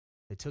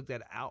 They took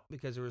that out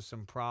because there was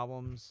some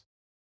problems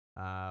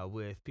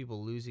with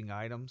people losing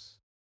items.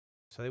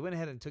 So they went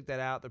ahead and took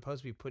that out. They're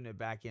supposed to be putting it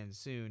back in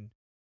soon.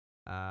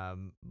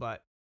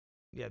 But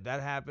yeah,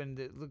 that happened.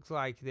 It looks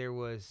like there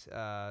was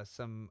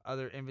some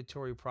other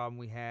inventory problem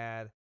we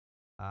had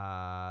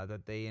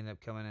that they ended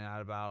up coming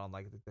out about on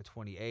like the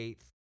 28th.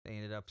 They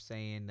ended up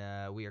saying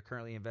we are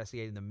currently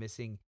investigating the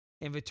missing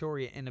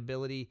inventory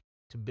inability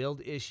to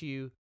build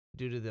issue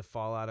due to the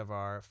fallout of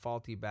our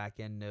faulty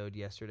backend node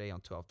yesterday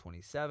on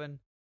 12/27.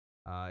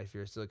 If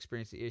you're still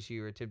experiencing the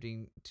issue or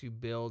attempting to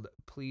build,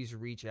 please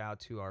reach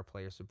out to our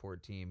player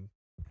support team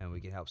and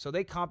we can help. So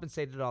they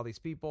compensated all these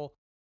people.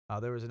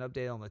 There was an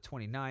update on the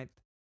 29th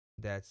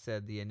that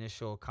said the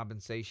initial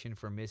compensation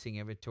for missing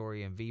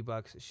inventory and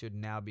V-Bucks should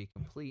now be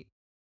complete.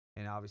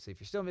 And obviously, if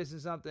you're still missing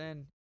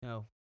something,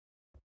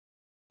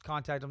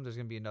 contact them. There's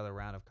going to be another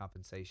round of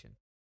compensation.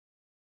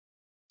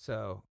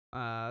 So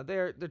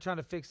they're trying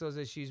to fix those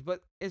issues,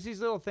 but it's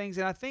these little things,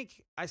 and I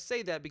think I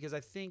say that because I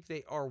think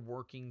they are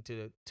working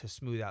to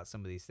smooth out some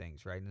of these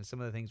things, right? And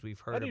some of the things we've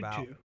heard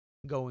about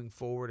going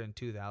forward in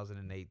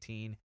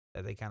 2018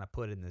 that they kind of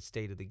put in the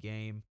state of the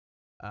game.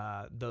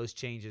 Those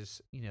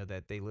changes,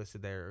 that they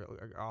listed there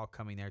are all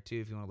coming there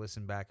too. If you want to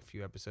listen back a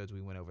few episodes,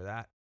 we went over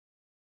that.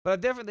 But I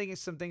definitely think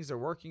it's some things they're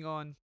working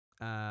on.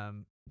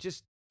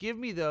 Just give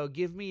me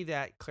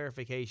that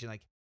clarification.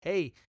 Like,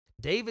 hey,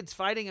 David's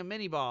fighting a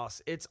mini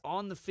boss. It's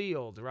on the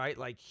field, right?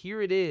 Like,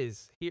 here it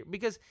is. Here,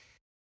 because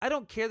I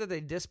don't care that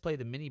they display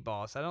the mini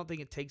boss. I don't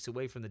think it takes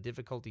away from the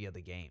difficulty of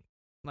the game.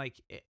 I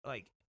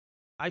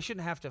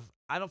shouldn't have to.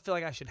 I don't feel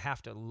like I should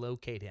have to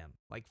locate him.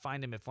 Like,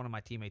 find him if one of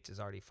my teammates is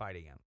already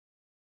fighting him.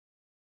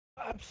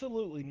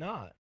 Absolutely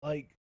not.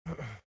 Like,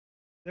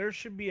 there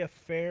should be a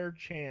fair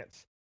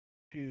chance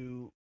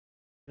to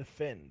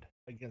defend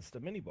against a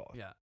mini boss.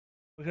 Yeah.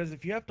 Because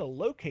if you have to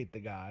locate the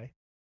guy,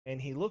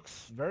 and he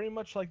looks very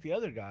much like the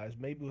other guys,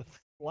 maybe with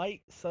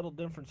slight subtle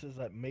differences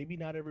that maybe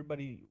not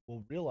everybody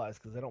will realize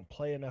because they don't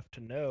play enough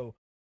to know,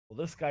 well,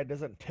 this guy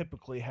doesn't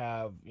typically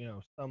have,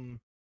 some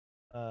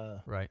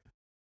right.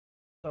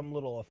 some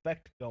little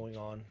effect going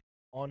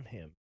on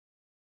him.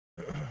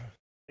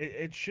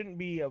 It shouldn't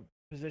be a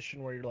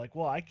position where you're like,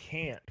 well, I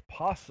can't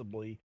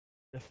possibly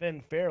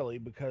defend fairly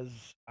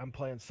because I'm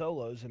playing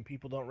solos and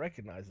people don't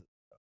recognize it.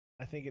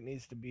 I think it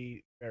needs to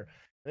be fair.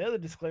 The other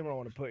disclaimer I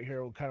want to put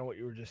here, kind of what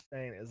you were just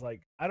saying, is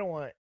like, I don't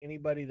want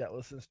anybody that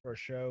listens to our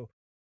show,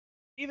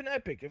 even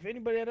Epic, if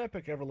anybody at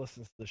Epic ever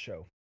listens to the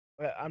show,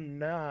 I'm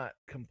not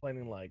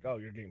complaining like, oh,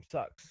 your game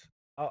sucks.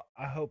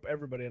 I hope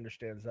everybody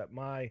understands that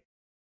my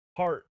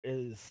heart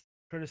is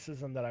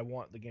criticism that I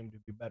want the game to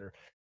be better.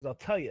 Because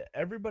I'll tell you,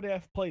 everybody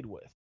I've played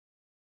with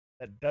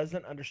that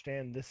doesn't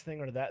understand this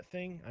thing or that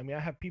thing. I mean, I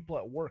have people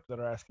at work that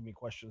are asking me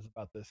questions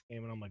about this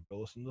game, and I'm like, go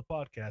listen to the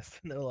podcast.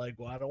 And they're like,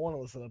 well, I don't want to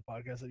listen to the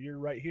podcast. You're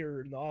right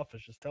here in the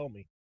office. Just tell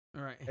me.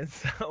 All right. And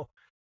so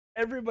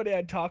everybody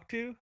I talk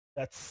to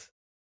that's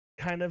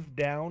kind of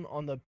down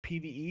on the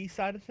PVE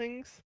side of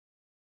things,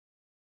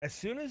 as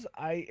soon as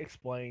I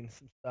explain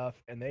some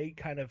stuff and they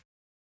kind of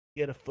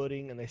get a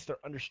footing and they start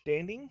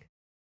understanding,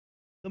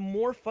 the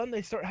more fun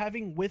they start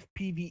having with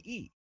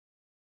PVE.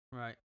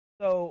 Right.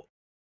 So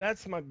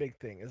that's my big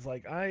thing. Is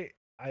like my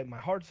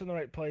heart's in the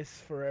right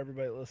place for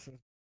everybody that listens.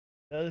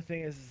 The other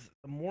thing is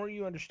the more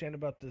you understand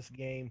about this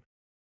game,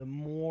 the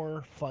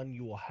more fun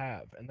you will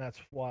have, and that's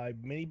why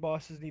mini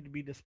bosses need to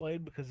be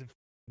displayed. Because if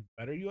the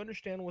better you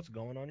understand what's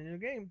going on in your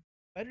game,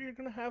 the better you're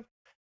gonna have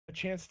a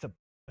chance to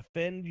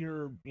defend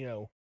your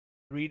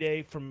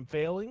 3-day from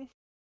failing,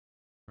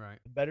 Right.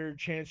 the better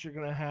chance you're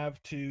gonna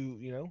have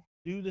to,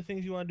 do the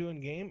things you want to do in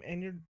game,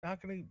 and you're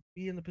not gonna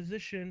be in the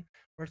position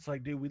where it's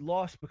like, dude, we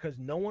lost because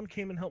no one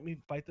came and helped me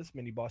fight this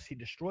mini boss. He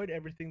destroyed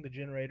everything, the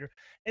generator,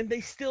 and they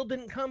still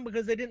didn't come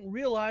because they didn't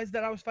realize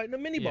that I was fighting a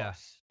mini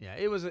boss. Yeah.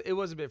 It was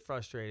a bit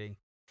frustrating,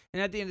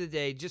 and at the end of the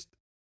day, just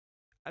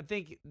I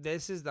think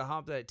this is the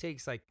hump that it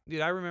takes. Like, dude,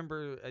 I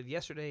remember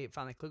yesterday it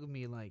finally clicked with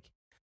me. Like,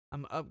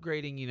 I'm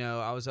upgrading.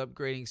 I was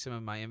upgrading some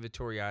of my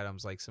inventory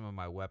items, like some of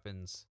my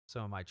weapons,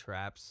 some of my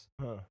traps.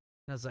 Huh.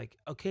 And I was like,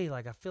 okay,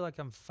 like I feel like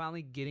I'm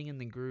finally getting in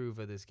the groove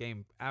of this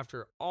game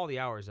after all the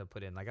hours I've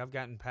put in. Like I've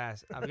gotten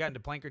to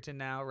Plankerton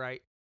now,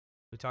 right?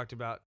 We talked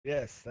about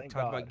Yes, thank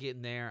God. about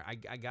getting there.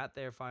 I got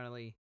there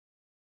finally.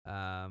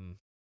 And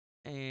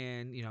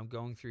I'm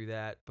going through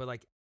that. But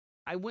like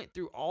I went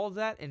through all of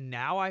that and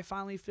now I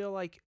finally feel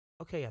like,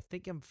 okay, I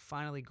think I'm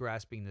finally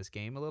grasping this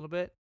game a little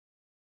bit.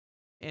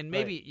 And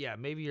maybe,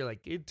 maybe you're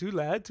like, too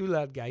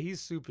loud guy.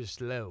 He's super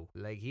slow.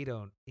 Like he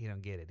don't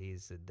get it.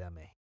 He's a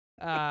dummy.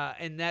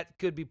 And that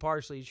could be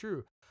partially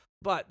true,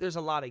 but there's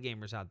a lot of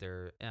gamers out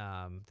there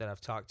that I've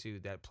talked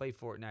to that play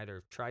Fortnite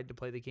or tried to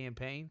play the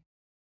campaign.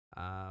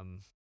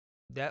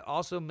 That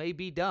also may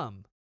be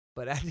dumb,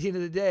 but at the end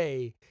of the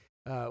day,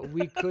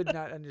 we could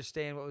not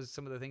understand what was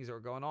some of the things that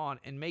were going on,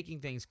 and making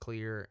things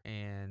clear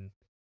and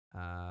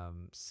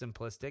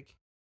simplistic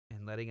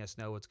and letting us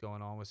know what's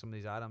going on with some of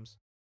these items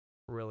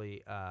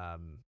really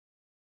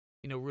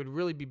would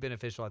really be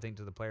beneficial, I think,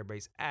 to the player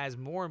base as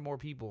more and more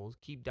people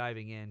keep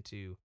diving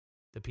into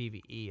the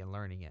PVE and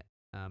learning it.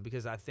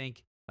 Because I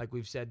think, like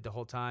we've said the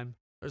whole time,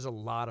 there's a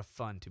lot of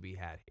fun to be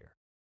had here.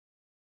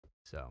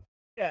 So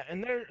yeah,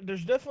 and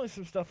there's definitely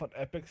some stuff on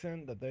Epic's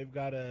end that they've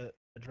got to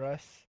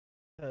address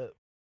to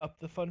up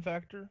the fun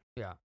factor.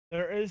 yeah,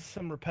 There is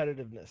some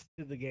repetitiveness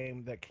to the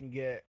game that can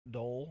get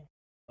dull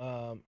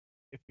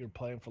if you're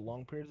playing for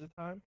long periods of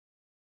time.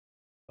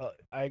 But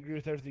I agree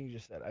with everything you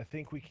just said. I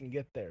think we can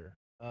get there.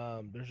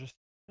 There's just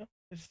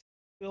it's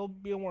still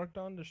being worked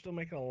on. They're still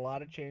making a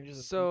lot of changes.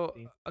 as So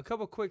we've seen. a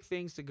couple quick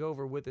things to go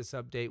over with this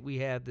update. We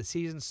had the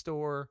season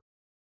store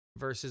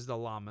versus the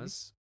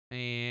llamas.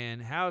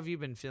 And how have you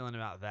been feeling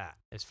about that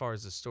as far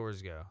as the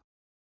stores go?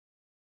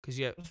 Because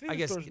I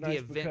guess store's the nice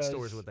event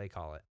store is because- what they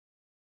call it.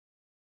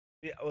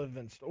 Yeah,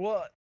 event store.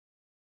 Well,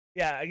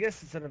 yeah, I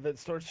guess it's an event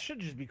store. It should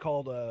just be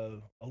called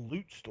a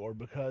loot store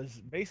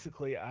because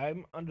basically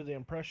I'm under the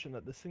impression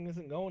that this thing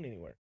isn't going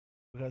anywhere.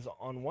 Because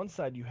on one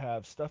side you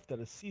have stuff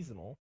that is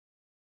seasonal,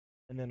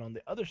 and then on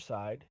the other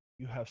side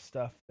you have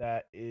stuff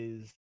that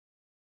is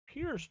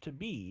appears to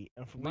be,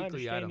 and from my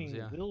Weekly items,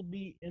 understanding, yeah. will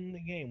be in the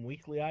game,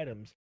 weekly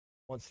items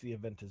once the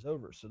event is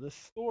over. So this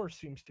store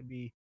seems to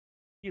be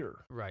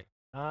here, Right.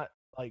 not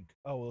like,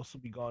 oh, well, this will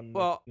be gone.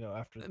 Well,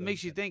 after it the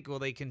makes you event. think, will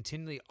they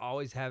continually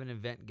always have an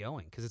event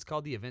going? Because it's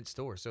called the event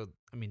store. So,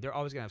 I mean, they're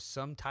always going to have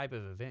some type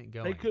of event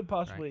going. They could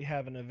right? possibly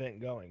have an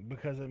event going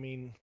because I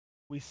mean,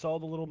 we saw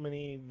the little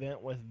mini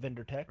event with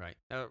Vendor Tech. Right.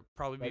 That'll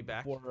probably be Right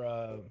back.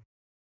 before,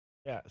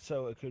 yeah,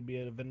 so it could be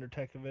a Vendor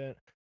Tech event,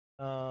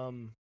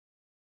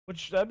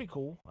 which that'd be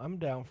cool. I'm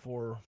down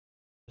for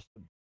just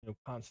a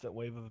constant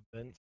wave of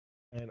events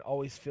and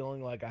always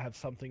feeling like I have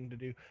something to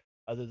do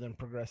other than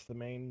progress the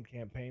main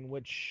campaign,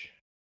 which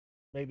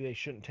maybe they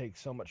shouldn't take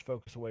so much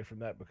focus away from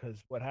that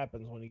because what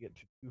happens when you get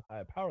to too high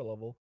a power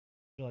level,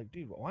 you're like,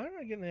 dude, why aren't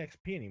I getting the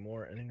XP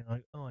anymore? And then you're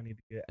like, oh, I need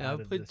to get out I've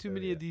of played this too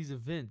many area. of these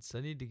events.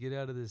 I need to get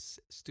out of this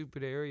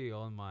stupid area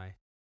on my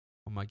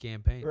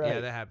campaign. Yeah,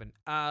 Right. that happened.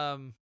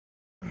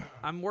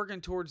 I'm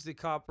working towards the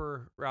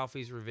Copper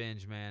Ralphie's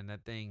Revenge, man.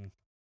 That thing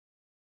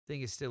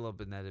is still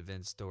up in that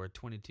event store.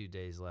 22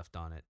 days left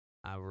on it.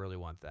 I really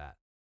want that.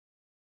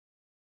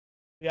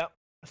 Yeah.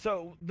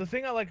 So the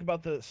thing I like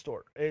about the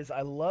store is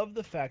I love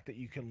the fact that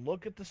you can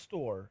look at the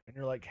store and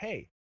you're like,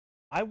 hey,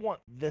 I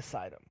want this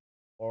item,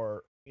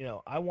 or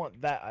I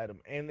want that item,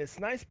 and it's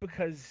nice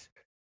because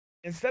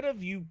instead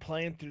of you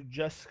playing through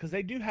just because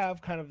they do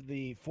have kind of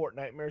the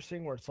Fortnite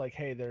thing where it's like,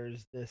 hey,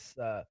 there's this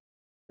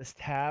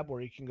tab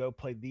where you can go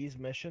play these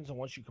missions, and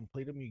once you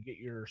complete them, you get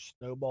your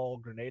snowball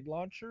grenade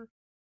launcher.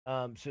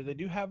 So they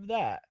do have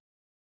that,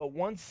 but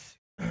once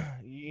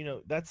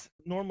that's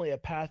normally a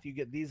path. You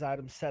get these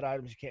items, set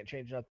items. You can't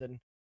change nothing.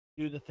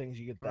 Do the things,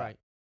 you get that. Right.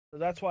 So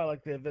that's why I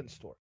like the event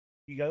store.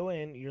 You go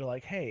in, you're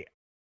like, hey,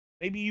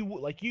 maybe you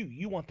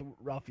want the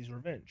Ralphie's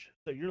Revenge.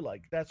 So you're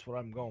like, that's what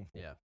I'm going for.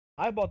 Yeah.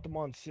 I bought the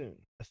Monsoon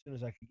as soon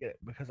as I could get it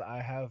because I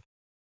have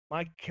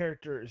my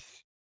character is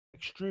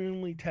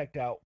extremely teched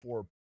out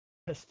for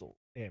pistol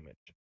damage.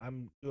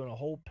 I'm doing a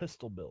whole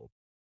pistol build.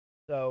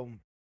 So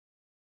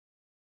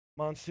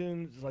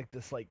Monsoon's like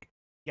this like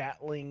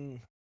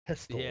Gatling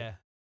pistol. Yeah.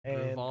 And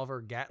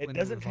Revolver, Gatling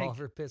doesn't take-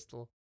 revolver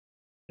pistol.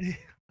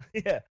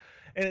 yeah.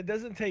 And it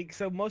doesn't take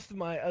so most of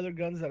my other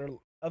guns that are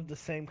of the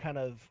same kind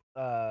of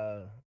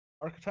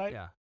archetype,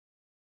 Yeah.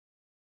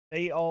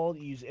 they all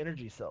use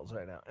energy cells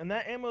right now. And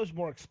that ammo is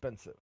more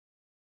expensive.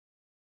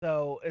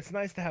 So it's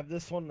nice to have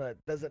this one that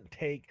doesn't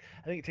take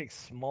I think it takes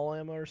small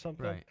ammo or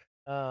something. Right.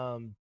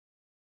 So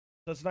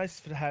it's nice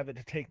to have it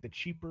to take the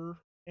cheaper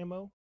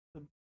ammo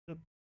to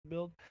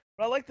build.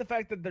 But I like the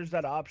fact that there's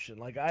that option.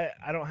 Like I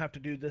don't have to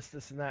do this,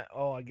 and that.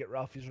 Oh, I get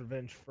Ralphie's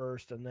Revenge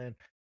first, and then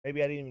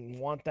maybe I didn't even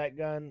want that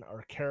gun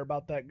or care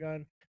about that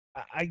gun.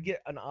 I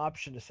get an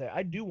option to say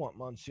I do want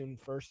Monsoon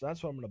first. And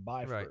that's what I'm going to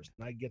buy Right. first,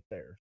 and I get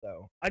there.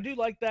 So I do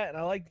like that, and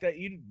I like that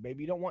you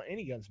don't want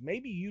any guns.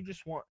 Maybe you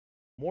just want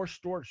more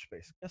storage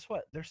space. Guess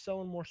what? They're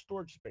selling more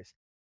storage space.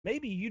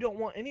 Maybe you don't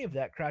want any of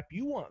that crap.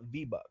 You want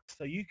V-Bucks.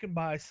 So you can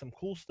buy some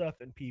cool stuff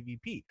in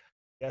PvP.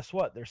 Guess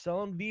what? They're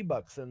selling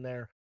V-Bucks in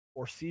there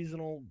or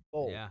seasonal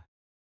gold. Yeah.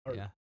 Or,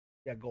 Yeah.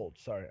 Yeah, gold.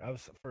 Sorry. I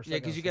was first. Yeah,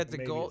 because you got the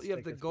gold. You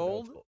have the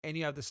gold, and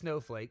you have the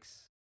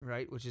snowflakes,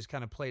 right? Which is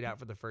kind of played out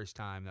for the first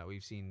time that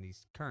we've seen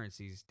these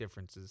currencies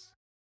differences.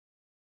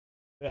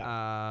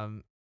 Yeah.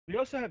 We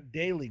also have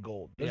daily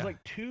gold. There's Yeah.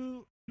 like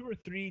two or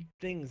three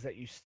things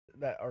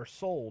that are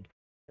sold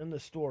in the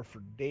store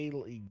for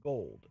daily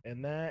gold,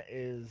 and that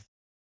is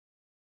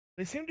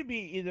they seem to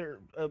be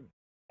either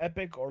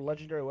epic or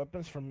legendary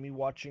weapons. From me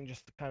watching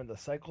just kind of the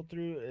cycle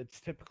through, it's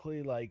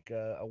typically like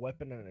a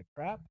weapon and a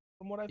trap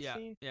from what I've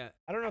seen. Yeah.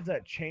 I don't know if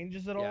that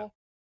changes at Yeah. all,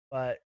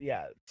 but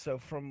yeah. So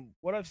from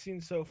what I've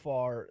seen so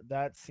far,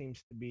 that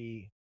seems to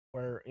be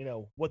where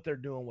what they're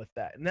doing with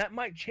that, and that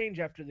might change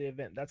after the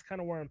event. That's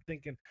kind of where I'm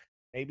thinking.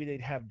 Maybe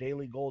they'd have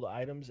daily gold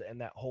items,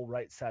 and that whole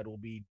right side will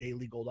be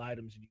daily gold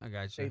items. And you I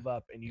gotcha. save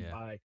up and you Yeah.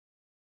 buy,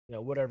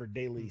 whatever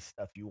daily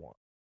stuff you want.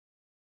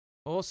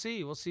 Well, we'll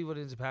see. We'll see what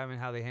ends up happening,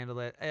 how they handle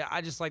it.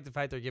 I just like the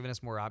fact they're giving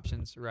us more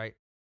options, right?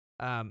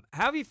 How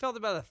have you felt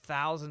about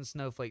 1,000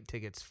 snowflake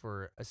tickets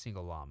for a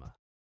single llama?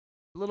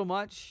 A little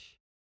much,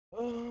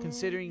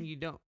 considering you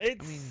don't. I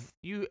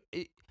mean,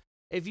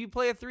 if you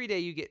play a 3-day,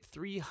 you get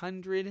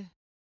 300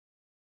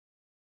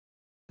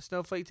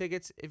 snowflake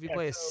tickets. If you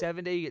play a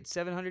 7-day, you get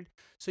 700.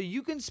 So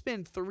you can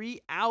spend 3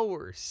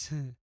 hours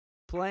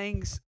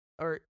playing,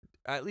 or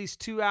at least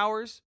 2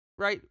 hours,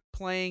 right?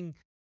 Playing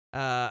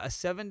a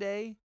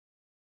 7-day,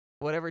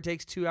 whatever it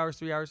takes, 2 hours,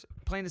 3 hours,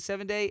 playing a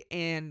 7-day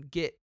and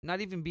not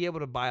even be able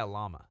to buy a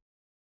llama.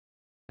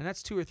 And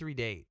that's 2 or 3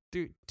 days,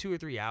 2 or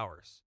 3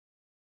 hours.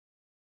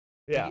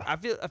 Yeah. I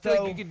feel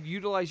like you could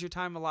utilize your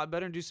time a lot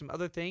better and do some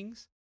other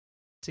things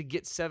to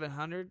get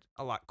 700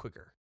 a lot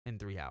quicker in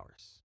 3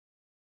 hours.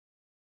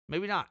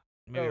 Maybe not.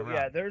 Maybe I'm wrong.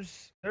 Yeah, there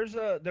was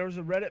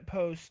a Reddit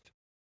post,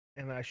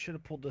 and I should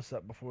have pulled this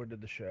up before we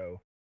did the show.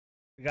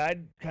 The guy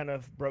kind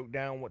of broke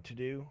down what to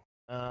do.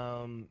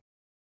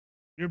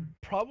 Your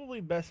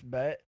probably best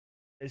bet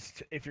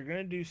is if you're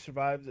going to do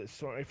survive the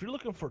storm. If you're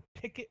looking for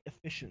ticket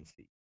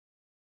efficiency,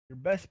 your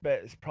best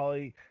bet is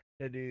probably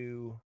to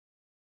do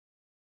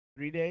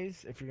 3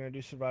 days if you're going to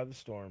do survive the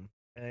storm,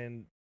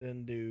 and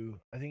then do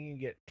I think you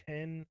can get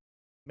 10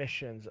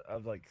 missions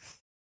of like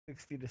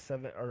 60 to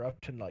 7 or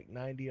up to like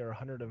 90 or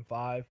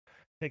 105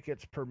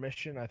 tickets per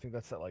mission. I think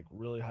that's at like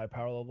really high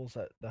power levels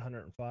at the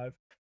 105.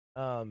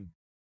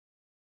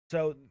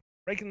 So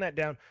breaking that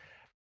down,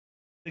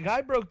 the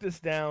guy broke this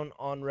down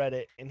on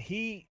Reddit, and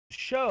he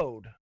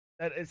showed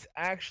that it's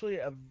actually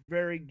a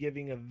very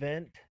giving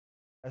event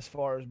as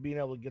far as being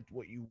able to get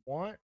what you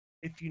want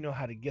if you know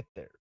how to get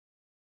there.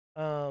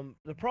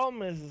 The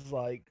problem is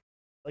like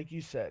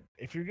you said,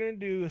 if you're gonna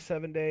do a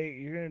 7-day,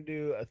 you're gonna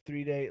do a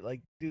 3-day.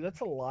 Like, dude,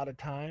 that's a lot of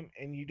time,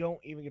 and you don't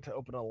even get to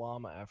open a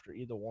llama after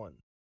either one.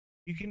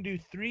 You can do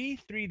 3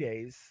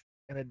 days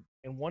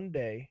in 1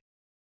 day,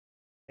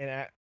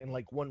 and in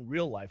like one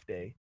real life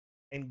day,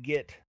 and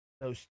get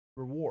those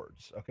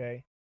rewards.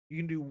 Okay, you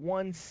can do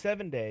 1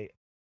 7-day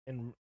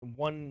and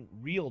 1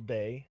 real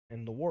day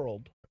in the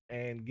world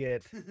and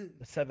get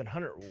the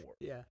 700 reward.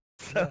 Yeah.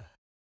 So,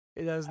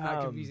 It is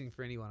not confusing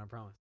for anyone, I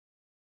promise.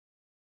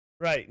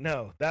 Right.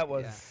 No, that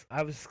was. Yeah.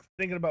 I was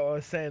thinking about what I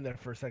was saying there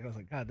for a second. I was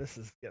like, God, this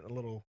is getting a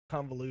little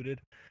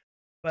convoluted.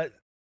 But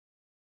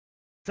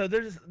so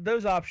there's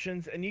those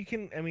options, and you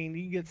can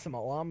get some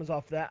llamas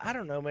off that. I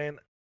don't know, man.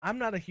 I'm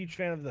not a huge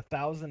fan of the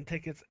 1,000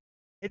 tickets.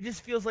 It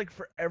just feels like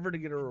forever to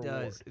get a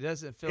reward. It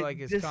doesn't feel like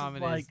as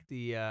common as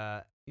the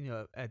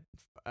at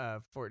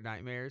Fort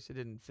Nightmares. It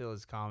didn't feel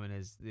as common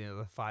as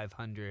the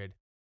 500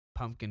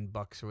 pumpkin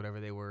bucks or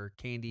whatever they were,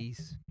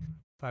 candies,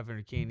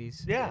 500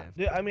 candies. Yeah.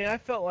 I mean, I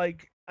felt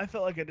like I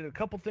did a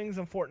couple things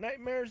on Fort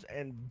Nightmares,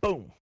 and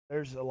boom,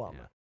 there's a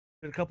llama.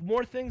 Did a couple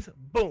more things,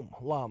 boom,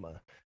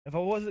 llama. If I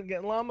wasn't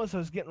getting llamas, I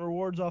was getting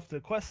rewards off the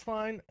quest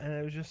line, and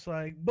it was just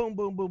like boom,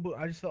 boom, boom, boom.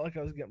 I just felt like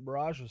I was getting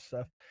barrage with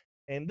stuff.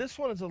 And this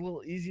one is a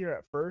little easier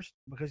at first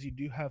because you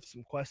do have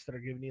some quests that are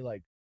giving you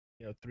like,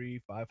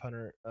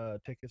 500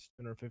 tickets,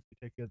 250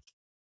 tickets.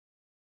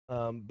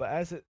 But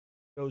as it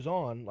goes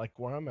on, like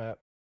where I'm at,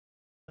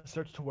 it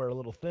starts to wear a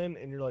little thin,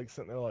 and you're like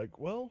sitting there like,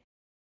 well,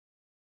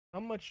 how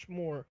much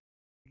more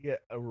to get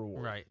a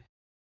reward? Right.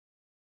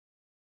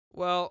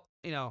 Well,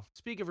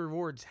 speak of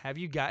rewards, have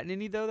you gotten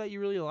any though that you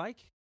really like?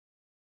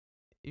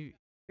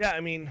 Yeah, I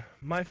mean,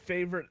 my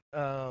favorite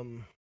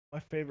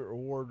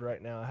reward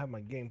right now. I have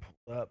my game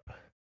pulled up.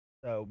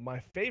 So my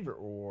favorite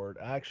reward,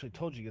 I actually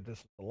told you to get this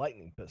with the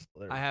lightning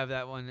pistol. There. I have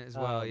that one as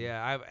well. Um,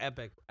 Yeah, I have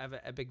epic. I have an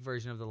epic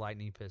version of the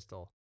lightning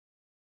pistol.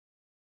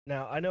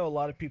 Now I know a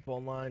lot of people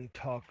online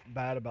talk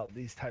bad about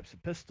these types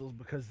of pistols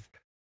because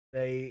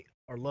they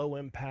are low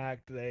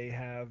impact. They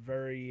have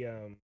very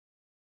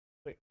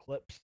quick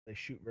clips. They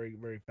shoot very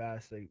very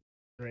fast. They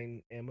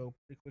drain ammo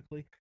pretty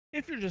quickly.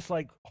 If you're just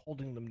like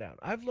holding them down,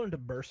 I've learned to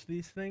burst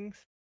these things,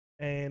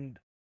 and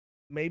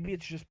maybe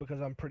it's just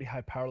because I'm pretty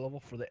high power level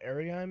for the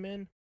area I'm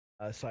in,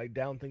 so I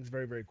down things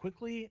very very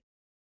quickly.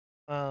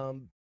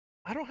 Um,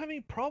 I don't have any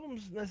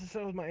problems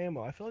necessarily with my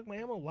ammo. I feel like my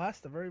ammo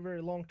lasts a very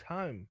very long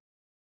time,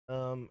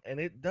 and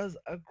it does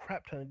a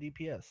crap ton of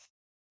DPS,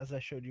 as I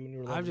showed you when you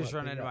were I've leveling just that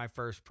run thing into up. my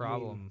first I mean,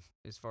 problem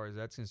as far as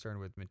that's concerned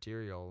with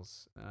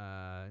materials,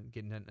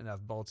 getting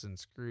enough bolts and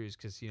screws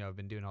because I've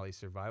been doing all these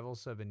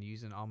survivals, so I've been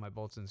using all my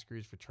bolts and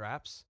screws for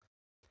traps.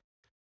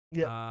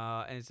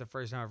 yeah, And it's the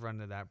first time I've run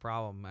into that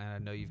problem, and I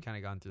know you've kind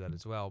of gone through that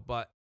as well.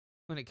 But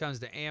when it comes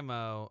to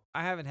ammo,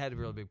 I haven't had a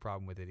real big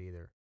problem with it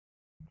either.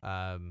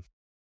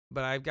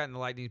 But I've gotten the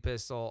lightning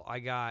pistol. I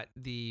got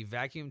the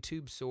vacuum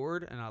tube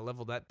sword, and I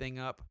leveled that thing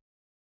up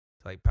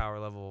to like power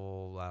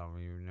level, I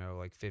don't even know,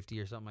 like 50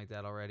 or something like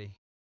that already.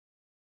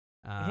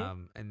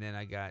 And then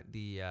I got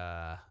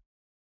the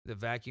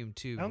vacuum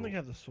tube. I don't think I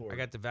have the sword. I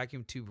got the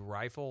vacuum tube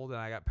rifle that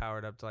I got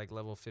powered up to like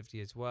level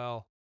 50 as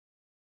well.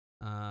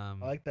 I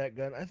like that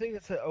gun. I think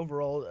it's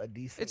overall a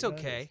decent. It's gun.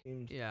 okay. It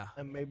seems, Yeah.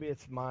 and maybe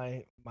it's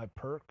my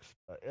perks,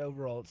 but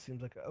overall it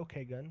seems like an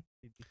okay gun.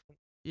 Pretty decent.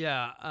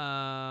 Yeah.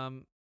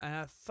 And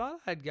I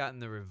thought I'd gotten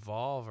the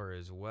revolver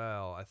as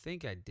well. I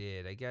think I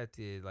did. I got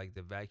the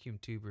vacuum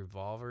tube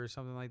revolver or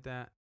something like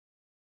that.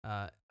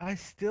 I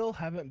still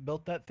haven't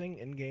built that thing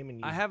in game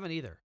and I used. haven't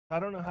either. I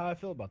don't know how I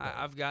feel about that.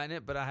 I've gotten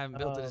it, but I haven't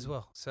built it as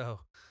well.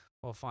 So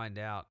we'll find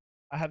out.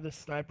 I have this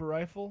sniper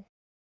rifle,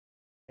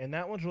 and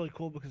that one's really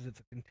cool because it's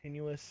a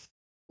continuous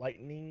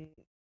lightning,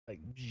 like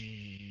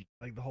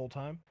like the whole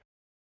time.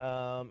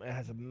 It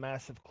has a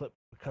massive clip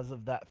because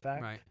of that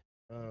fact. Right.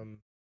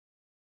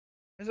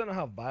 I just don't know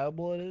how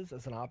viable it is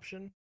as an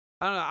option.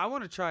 I don't know. I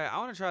want to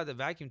try the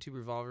vacuum tube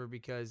revolver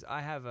because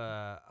I have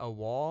a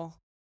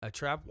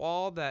trap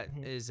wall that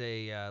is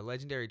a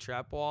legendary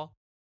trap wall,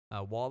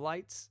 wall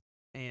lights,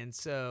 and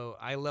so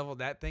I leveled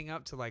that thing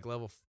up to like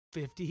level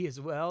 50 as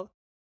well.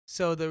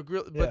 So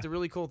but the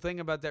really cool thing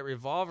about that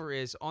revolver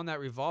is on that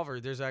revolver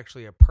there's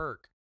actually a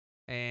perk,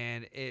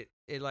 and it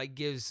like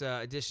gives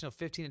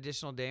 15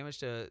 additional damage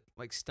to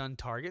like stun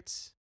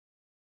targets.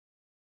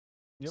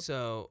 Yep.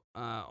 So,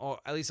 or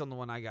at least on the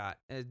one I got,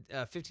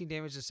 15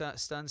 damage to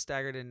stun,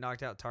 staggered, and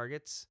knocked out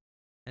targets,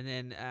 and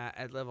then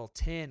at level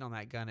 10 on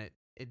that gun,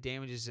 it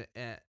damages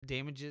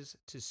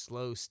to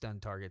slow stun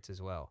targets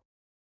as well.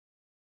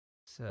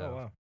 So, Oh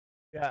wow,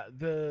 yeah.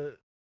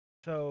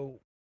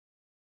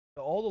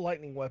 All the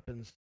lightning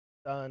weapons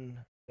stun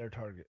their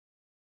target.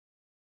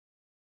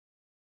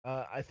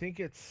 I think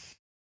it's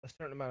a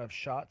certain amount of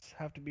shots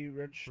have to be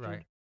registered.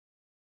 Right.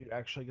 To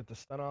actually get the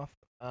stun off.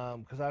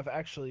 Because I've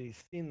actually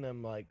seen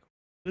them like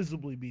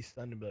visibly be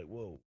stunned and be like,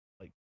 whoa,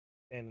 like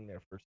standing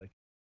there for a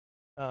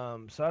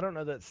second. So I don't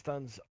know that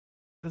stuns,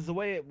 because the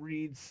way it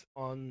reads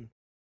on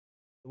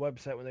the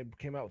website when they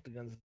came out with the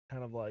guns, it's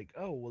kind of like,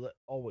 oh, well, it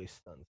always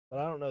stuns. But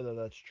I don't know that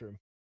that's true.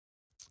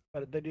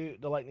 But they do.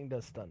 The lightning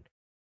does stun.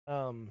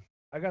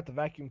 I got the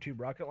vacuum tube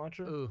rocket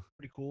launcher. Ooh.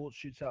 Pretty cool. It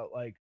shoots out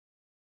like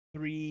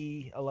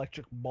 3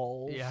 electric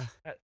balls. Yeah.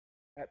 At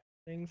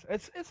things.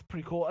 It's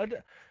pretty cool.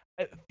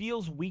 It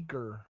feels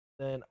weaker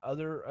than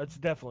other. It's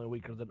definitely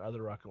weaker than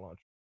other rocket launchers.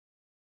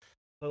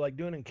 So like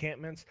doing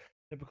encampments,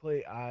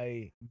 typically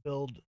I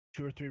build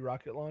 2 or 3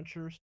 rocket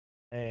launchers,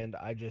 and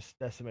I just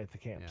decimate the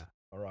camps. Yeah.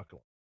 A rocket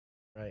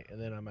launcher, right,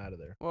 and then I'm out of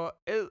there. Well,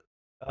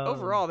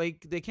 overall they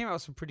came out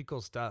with some pretty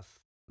cool stuff.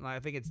 I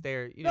think it's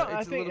there.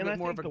 It's a little bit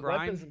more of a grind. The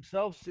weapons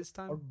themselves this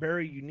time are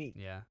very unique.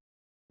 Yeah.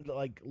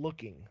 Like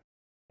looking,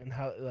 and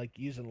how like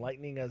using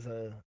lightning as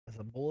a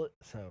bullet.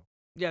 So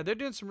yeah, they're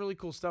doing some really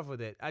cool stuff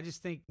with it. I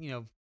just think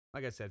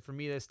like I said, for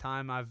me this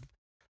time I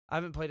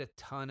haven't played a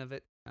ton of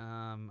it.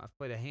 I've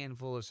played a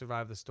handful of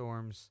Survive the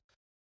Storms.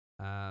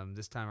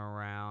 This time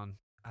around,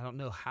 I don't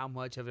know how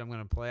much of it I'm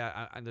going to play.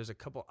 There's a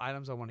couple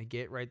items I want to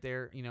get right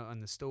there,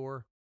 in the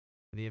store,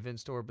 the event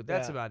store, but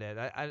that's about it.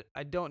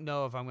 I don't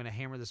know if I'm going to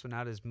hammer this one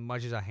out as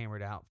much as I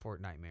hammered out Fort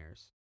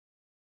Nightmares.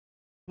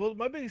 Well,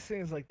 my biggest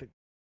thing is like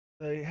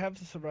they have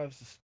to survive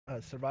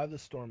the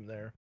storm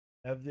there.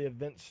 Have the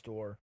event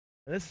store,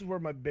 and this is where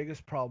my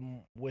biggest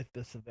problem with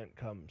this event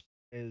comes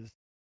is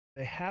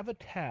they have a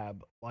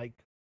tab like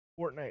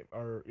Fortnite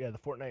or the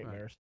Fortnite Right.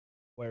 Mares,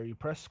 where you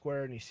press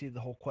square and you see the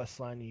whole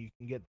quest line and you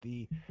can get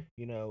the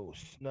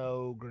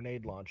snow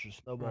grenade launcher,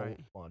 snowball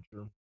Right.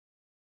 launcher,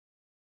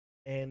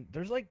 and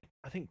there's like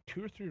I think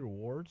 2 or 3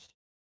 rewards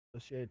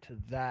associated to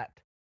that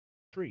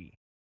tree.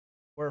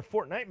 Where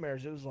Fort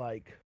Nightmares, it was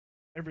like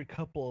every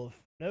couple of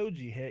nodes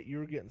you hit, you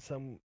were getting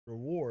some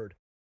reward.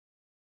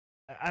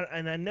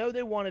 And I know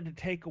they wanted to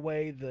take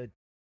away the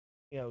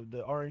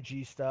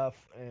RNG stuff,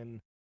 and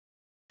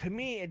to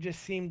me, it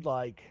just seemed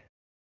like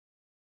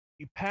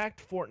you packed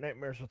Fort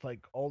Nightmares with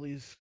like all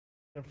these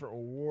different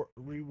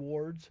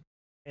rewards,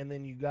 and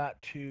then you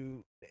got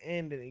to the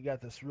end, and you got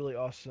this really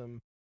awesome,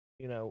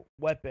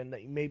 weapon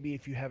that maybe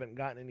if you haven't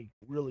gotten any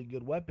really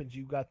good weapons,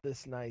 you got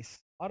this nice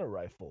auto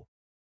rifle.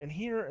 And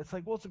here, it's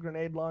like, well, it's a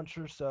grenade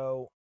launcher,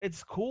 so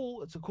it's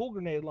cool. It's a cool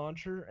grenade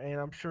launcher, and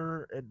I'm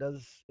sure it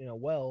does,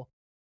 well.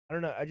 I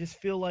don't know. I just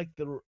feel like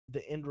the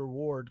end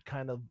reward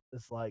kind of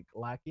is like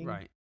lacking,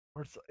 Right.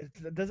 or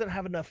it doesn't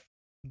have enough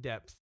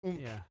Depth.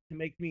 oomph Yeah. to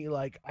make me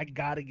like I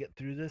gotta get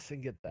through this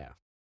and get that.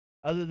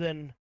 Yeah. Other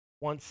than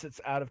once it's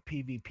out of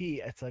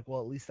PvP, it's like,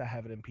 well, at least I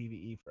have it in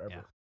PvE forever.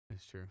 Yeah.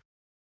 That's true.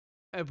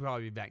 It'll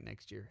probably be back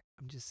next year.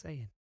 I'm just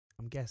saying.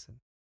 I'm guessing.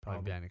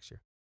 Probably back next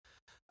year.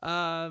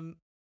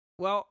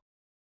 Well,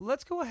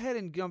 let's go ahead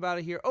and jump out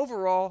of here.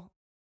 Overall,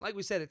 like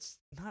we said, it's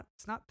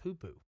not poo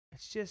poo.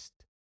 It's just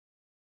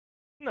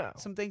No.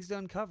 some things to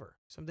uncover,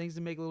 some things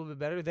to make a little bit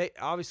better. They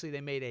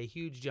made a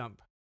huge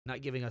jump,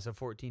 not giving us a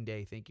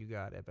 14-day. Thank you,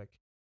 God, Epic.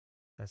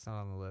 That's not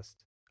on the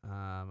list.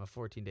 A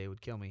 14-day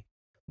would kill me,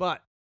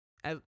 but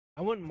I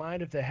wouldn't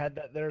mind if they had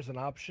that there as an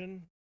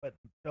option, but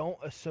don't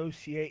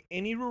associate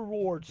any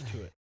rewards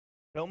to it.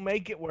 Don't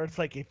make it where it's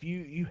like if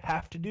you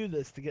have to do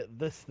this to get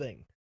this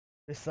thing.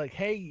 It's like,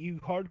 hey, you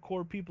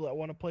hardcore people that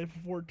want to play for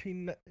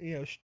 14,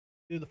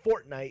 do the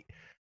Fortnite,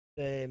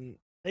 then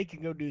they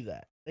can go do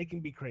that. They can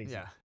be crazy.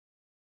 yeah.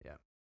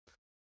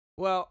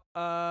 Well,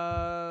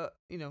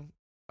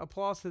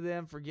 applause to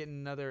them for getting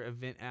another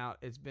event out.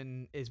 It's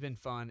been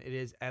fun. It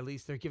is, at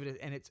least they're giving it,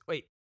 and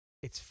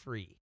it's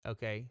free.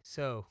 Okay,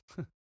 so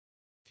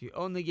if you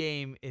own the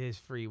game, it is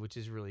free, which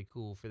is really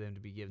cool for them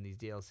to be giving these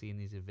DLC and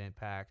these event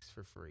packs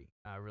for free.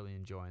 Really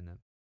enjoying them.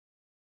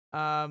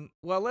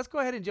 Well, let's go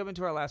ahead and jump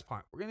into our last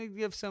part. We're gonna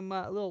give some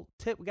little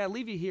tip. We gotta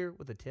leave you here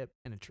with a tip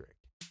and a trick.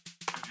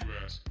 You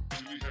ask,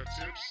 do we have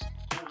tips?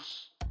 Of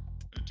course.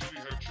 And do we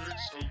have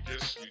tricks? Oh,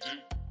 yes, we do.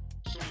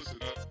 So listen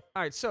up.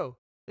 All right, so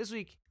this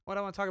week, what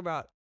I want to talk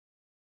about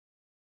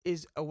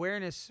is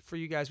awareness for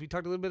you guys. We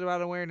talked a little bit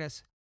about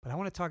awareness, but I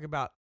want to talk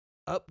about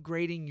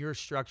upgrading your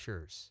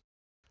structures.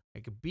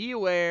 Like, be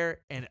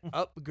aware and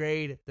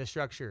upgrade the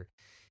structure.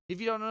 If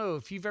you don't know,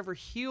 if you've ever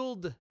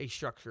healed a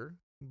structure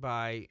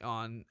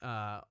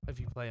if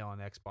you play on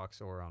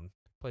Xbox or on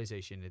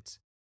PlayStation, it's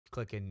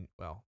clicking,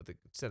 well, with the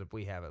setup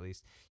we have at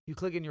least, you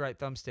click in your right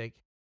thumbstick,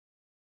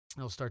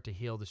 it'll start to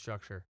heal the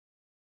structure.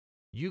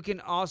 You can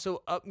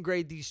also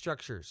upgrade these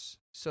structures.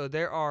 So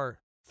there are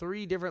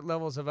 3 different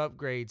levels of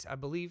upgrades. I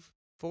believe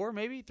 4,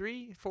 maybe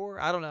 3, 4.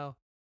 I don't know.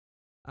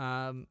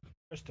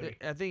 There's 3.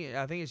 I think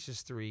it's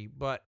just 3.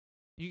 But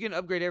you can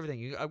upgrade everything.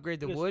 You can upgrade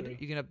the wood. 3.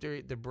 You can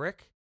upgrade the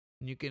brick,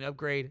 and you can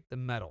upgrade the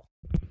metal.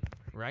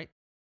 Right?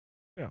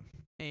 Yeah.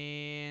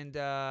 And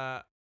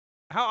how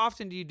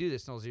often do you do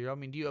this, Null Zero? I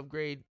mean, do you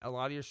upgrade a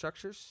lot of your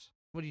structures?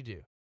 What do you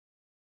do?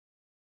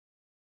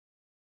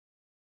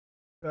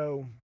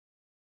 So,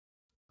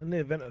 in the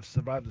event of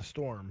survive the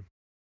storm,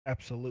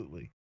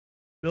 absolutely.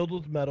 Build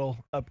with metal,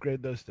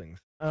 upgrade those things.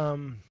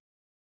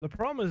 The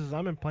problem is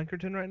I'm in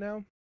Plankerton right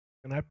now,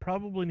 and I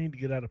probably need to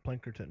get out of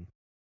Plankerton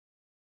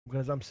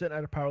because I'm sitting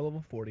at a power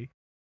level 40,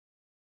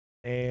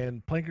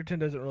 and Plankerton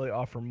doesn't really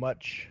offer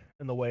much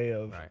in the way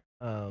of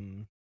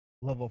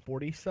level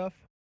 40 stuff.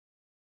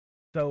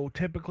 So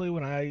typically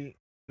when I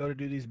go to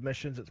do these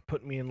missions, it's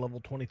putting me in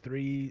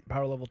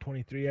power level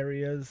 23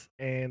 areas,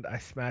 and I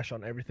smash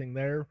on everything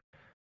there.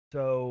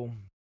 So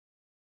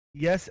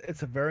yes,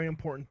 it's a very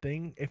important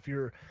thing if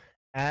you're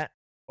at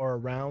or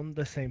around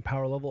the same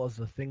power level as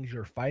the things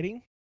you're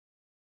fighting.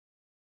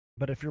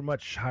 But if you're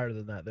much higher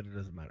than that, then it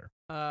doesn't matter.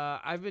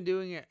 I've been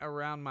doing it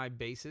around my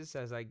bases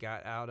as I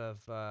got out of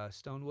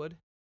Stonewood,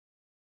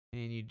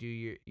 and you do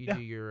your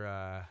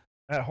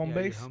At home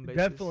base, your home bases.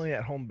 definitely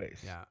at home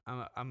base. Yeah,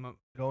 I'm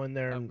Go in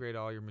there and upgrade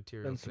all your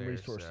materials some there.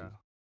 resources. So.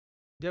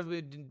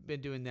 Definitely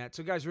been doing that.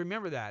 So guys,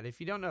 remember that. If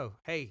you don't know,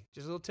 hey,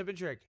 just a little tip and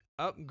trick: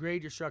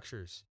 upgrade your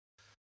structures.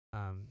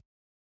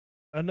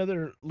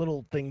 Another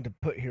little thing to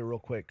put here real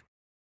quick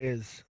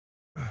is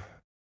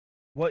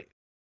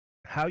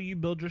how you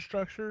build your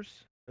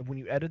structures and when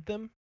you edit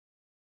them,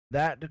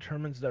 that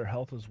determines their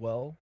health as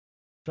well.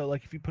 So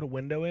like if you put a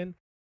window in,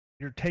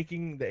 you're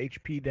taking the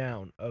HP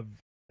down of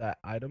that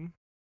item.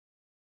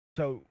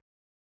 So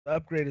the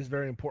upgrade is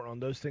very important on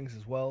those things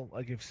as well.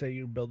 Like if say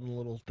you're building a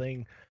little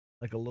thing,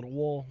 like a little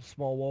wall,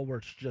 small wall where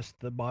it's just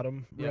the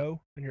bottom row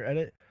in your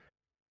edit,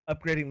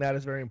 upgrading that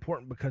is very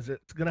important because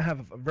it's going to have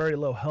a very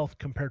low health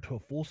compared to a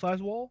full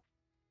size wall.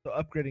 So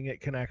upgrading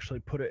it can actually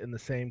put it in the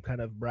same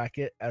kind of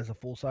bracket as a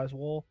full size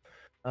wall.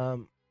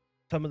 Um,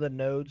 some of the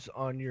nodes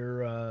on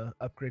your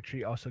upgrade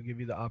tree also give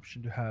you the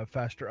option to have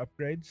faster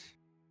upgrades.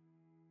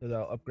 So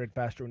they'll upgrade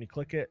faster when you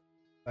click it,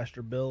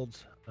 faster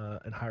builds,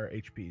 and higher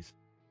HPs.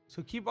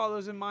 So keep all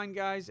those in mind,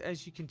 guys,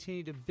 as you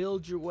continue to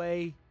build your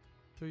way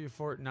through your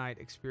Fortnite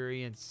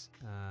experience.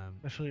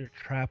 Especially your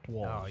trap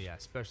walls. Oh, yeah,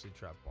 especially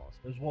trap walls.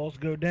 Those walls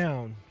go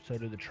down, so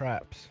do the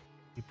traps.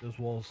 Keep those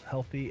walls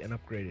healthy and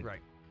upgraded.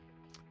 Right.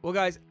 Well,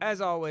 guys,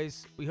 as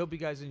always, we hope you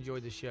guys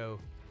enjoyed the show.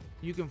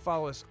 You can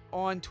follow us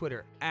on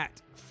Twitter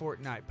at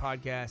Fortnite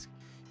Podcast.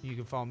 You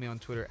can follow me on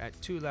Twitter at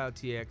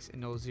 2loudtx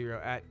and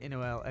NOL0 at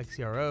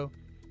NOLXERO.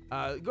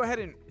 Go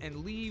ahead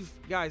and leave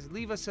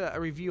us a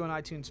review on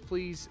iTunes,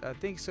 please.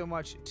 Thanks so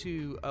much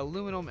to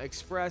Aluminum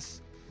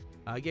Express.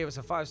 Gave us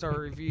a 5-star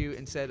review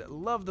and said,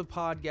 love the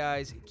pod,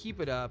 guys.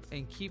 Keep it up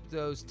and keep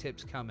those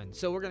tips coming.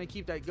 So we're going to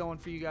keep that going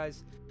for you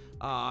guys.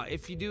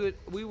 If you do it,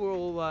 we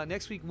will,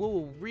 next week, we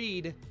will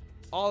read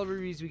all the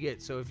reviews we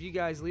get. So if you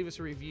guys leave us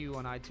a review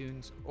on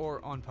iTunes or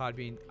on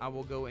Podbean, I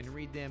will go and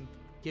read them,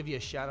 give you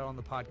a shout out on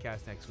the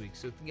podcast next week.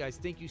 So guys,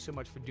 thank you so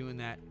much for doing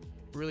that.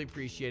 Really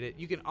appreciate it.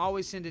 You can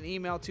always send an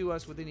email to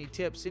us with any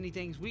tips, any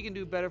things we can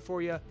do better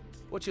for you,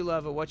 what you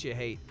love or what you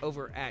hate,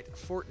 over at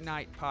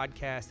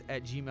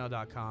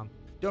fortnitepodcast@gmail.com.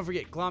 Don't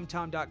forget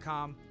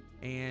glomtom.com,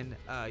 and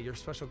your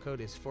special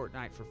code is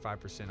Fortnite for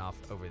 5% off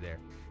over there.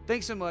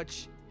 Thanks so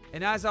much.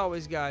 And as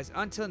always, guys,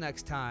 until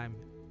next time,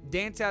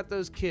 dance out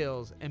those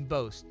kills and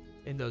boast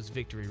in those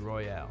victory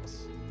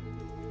royales.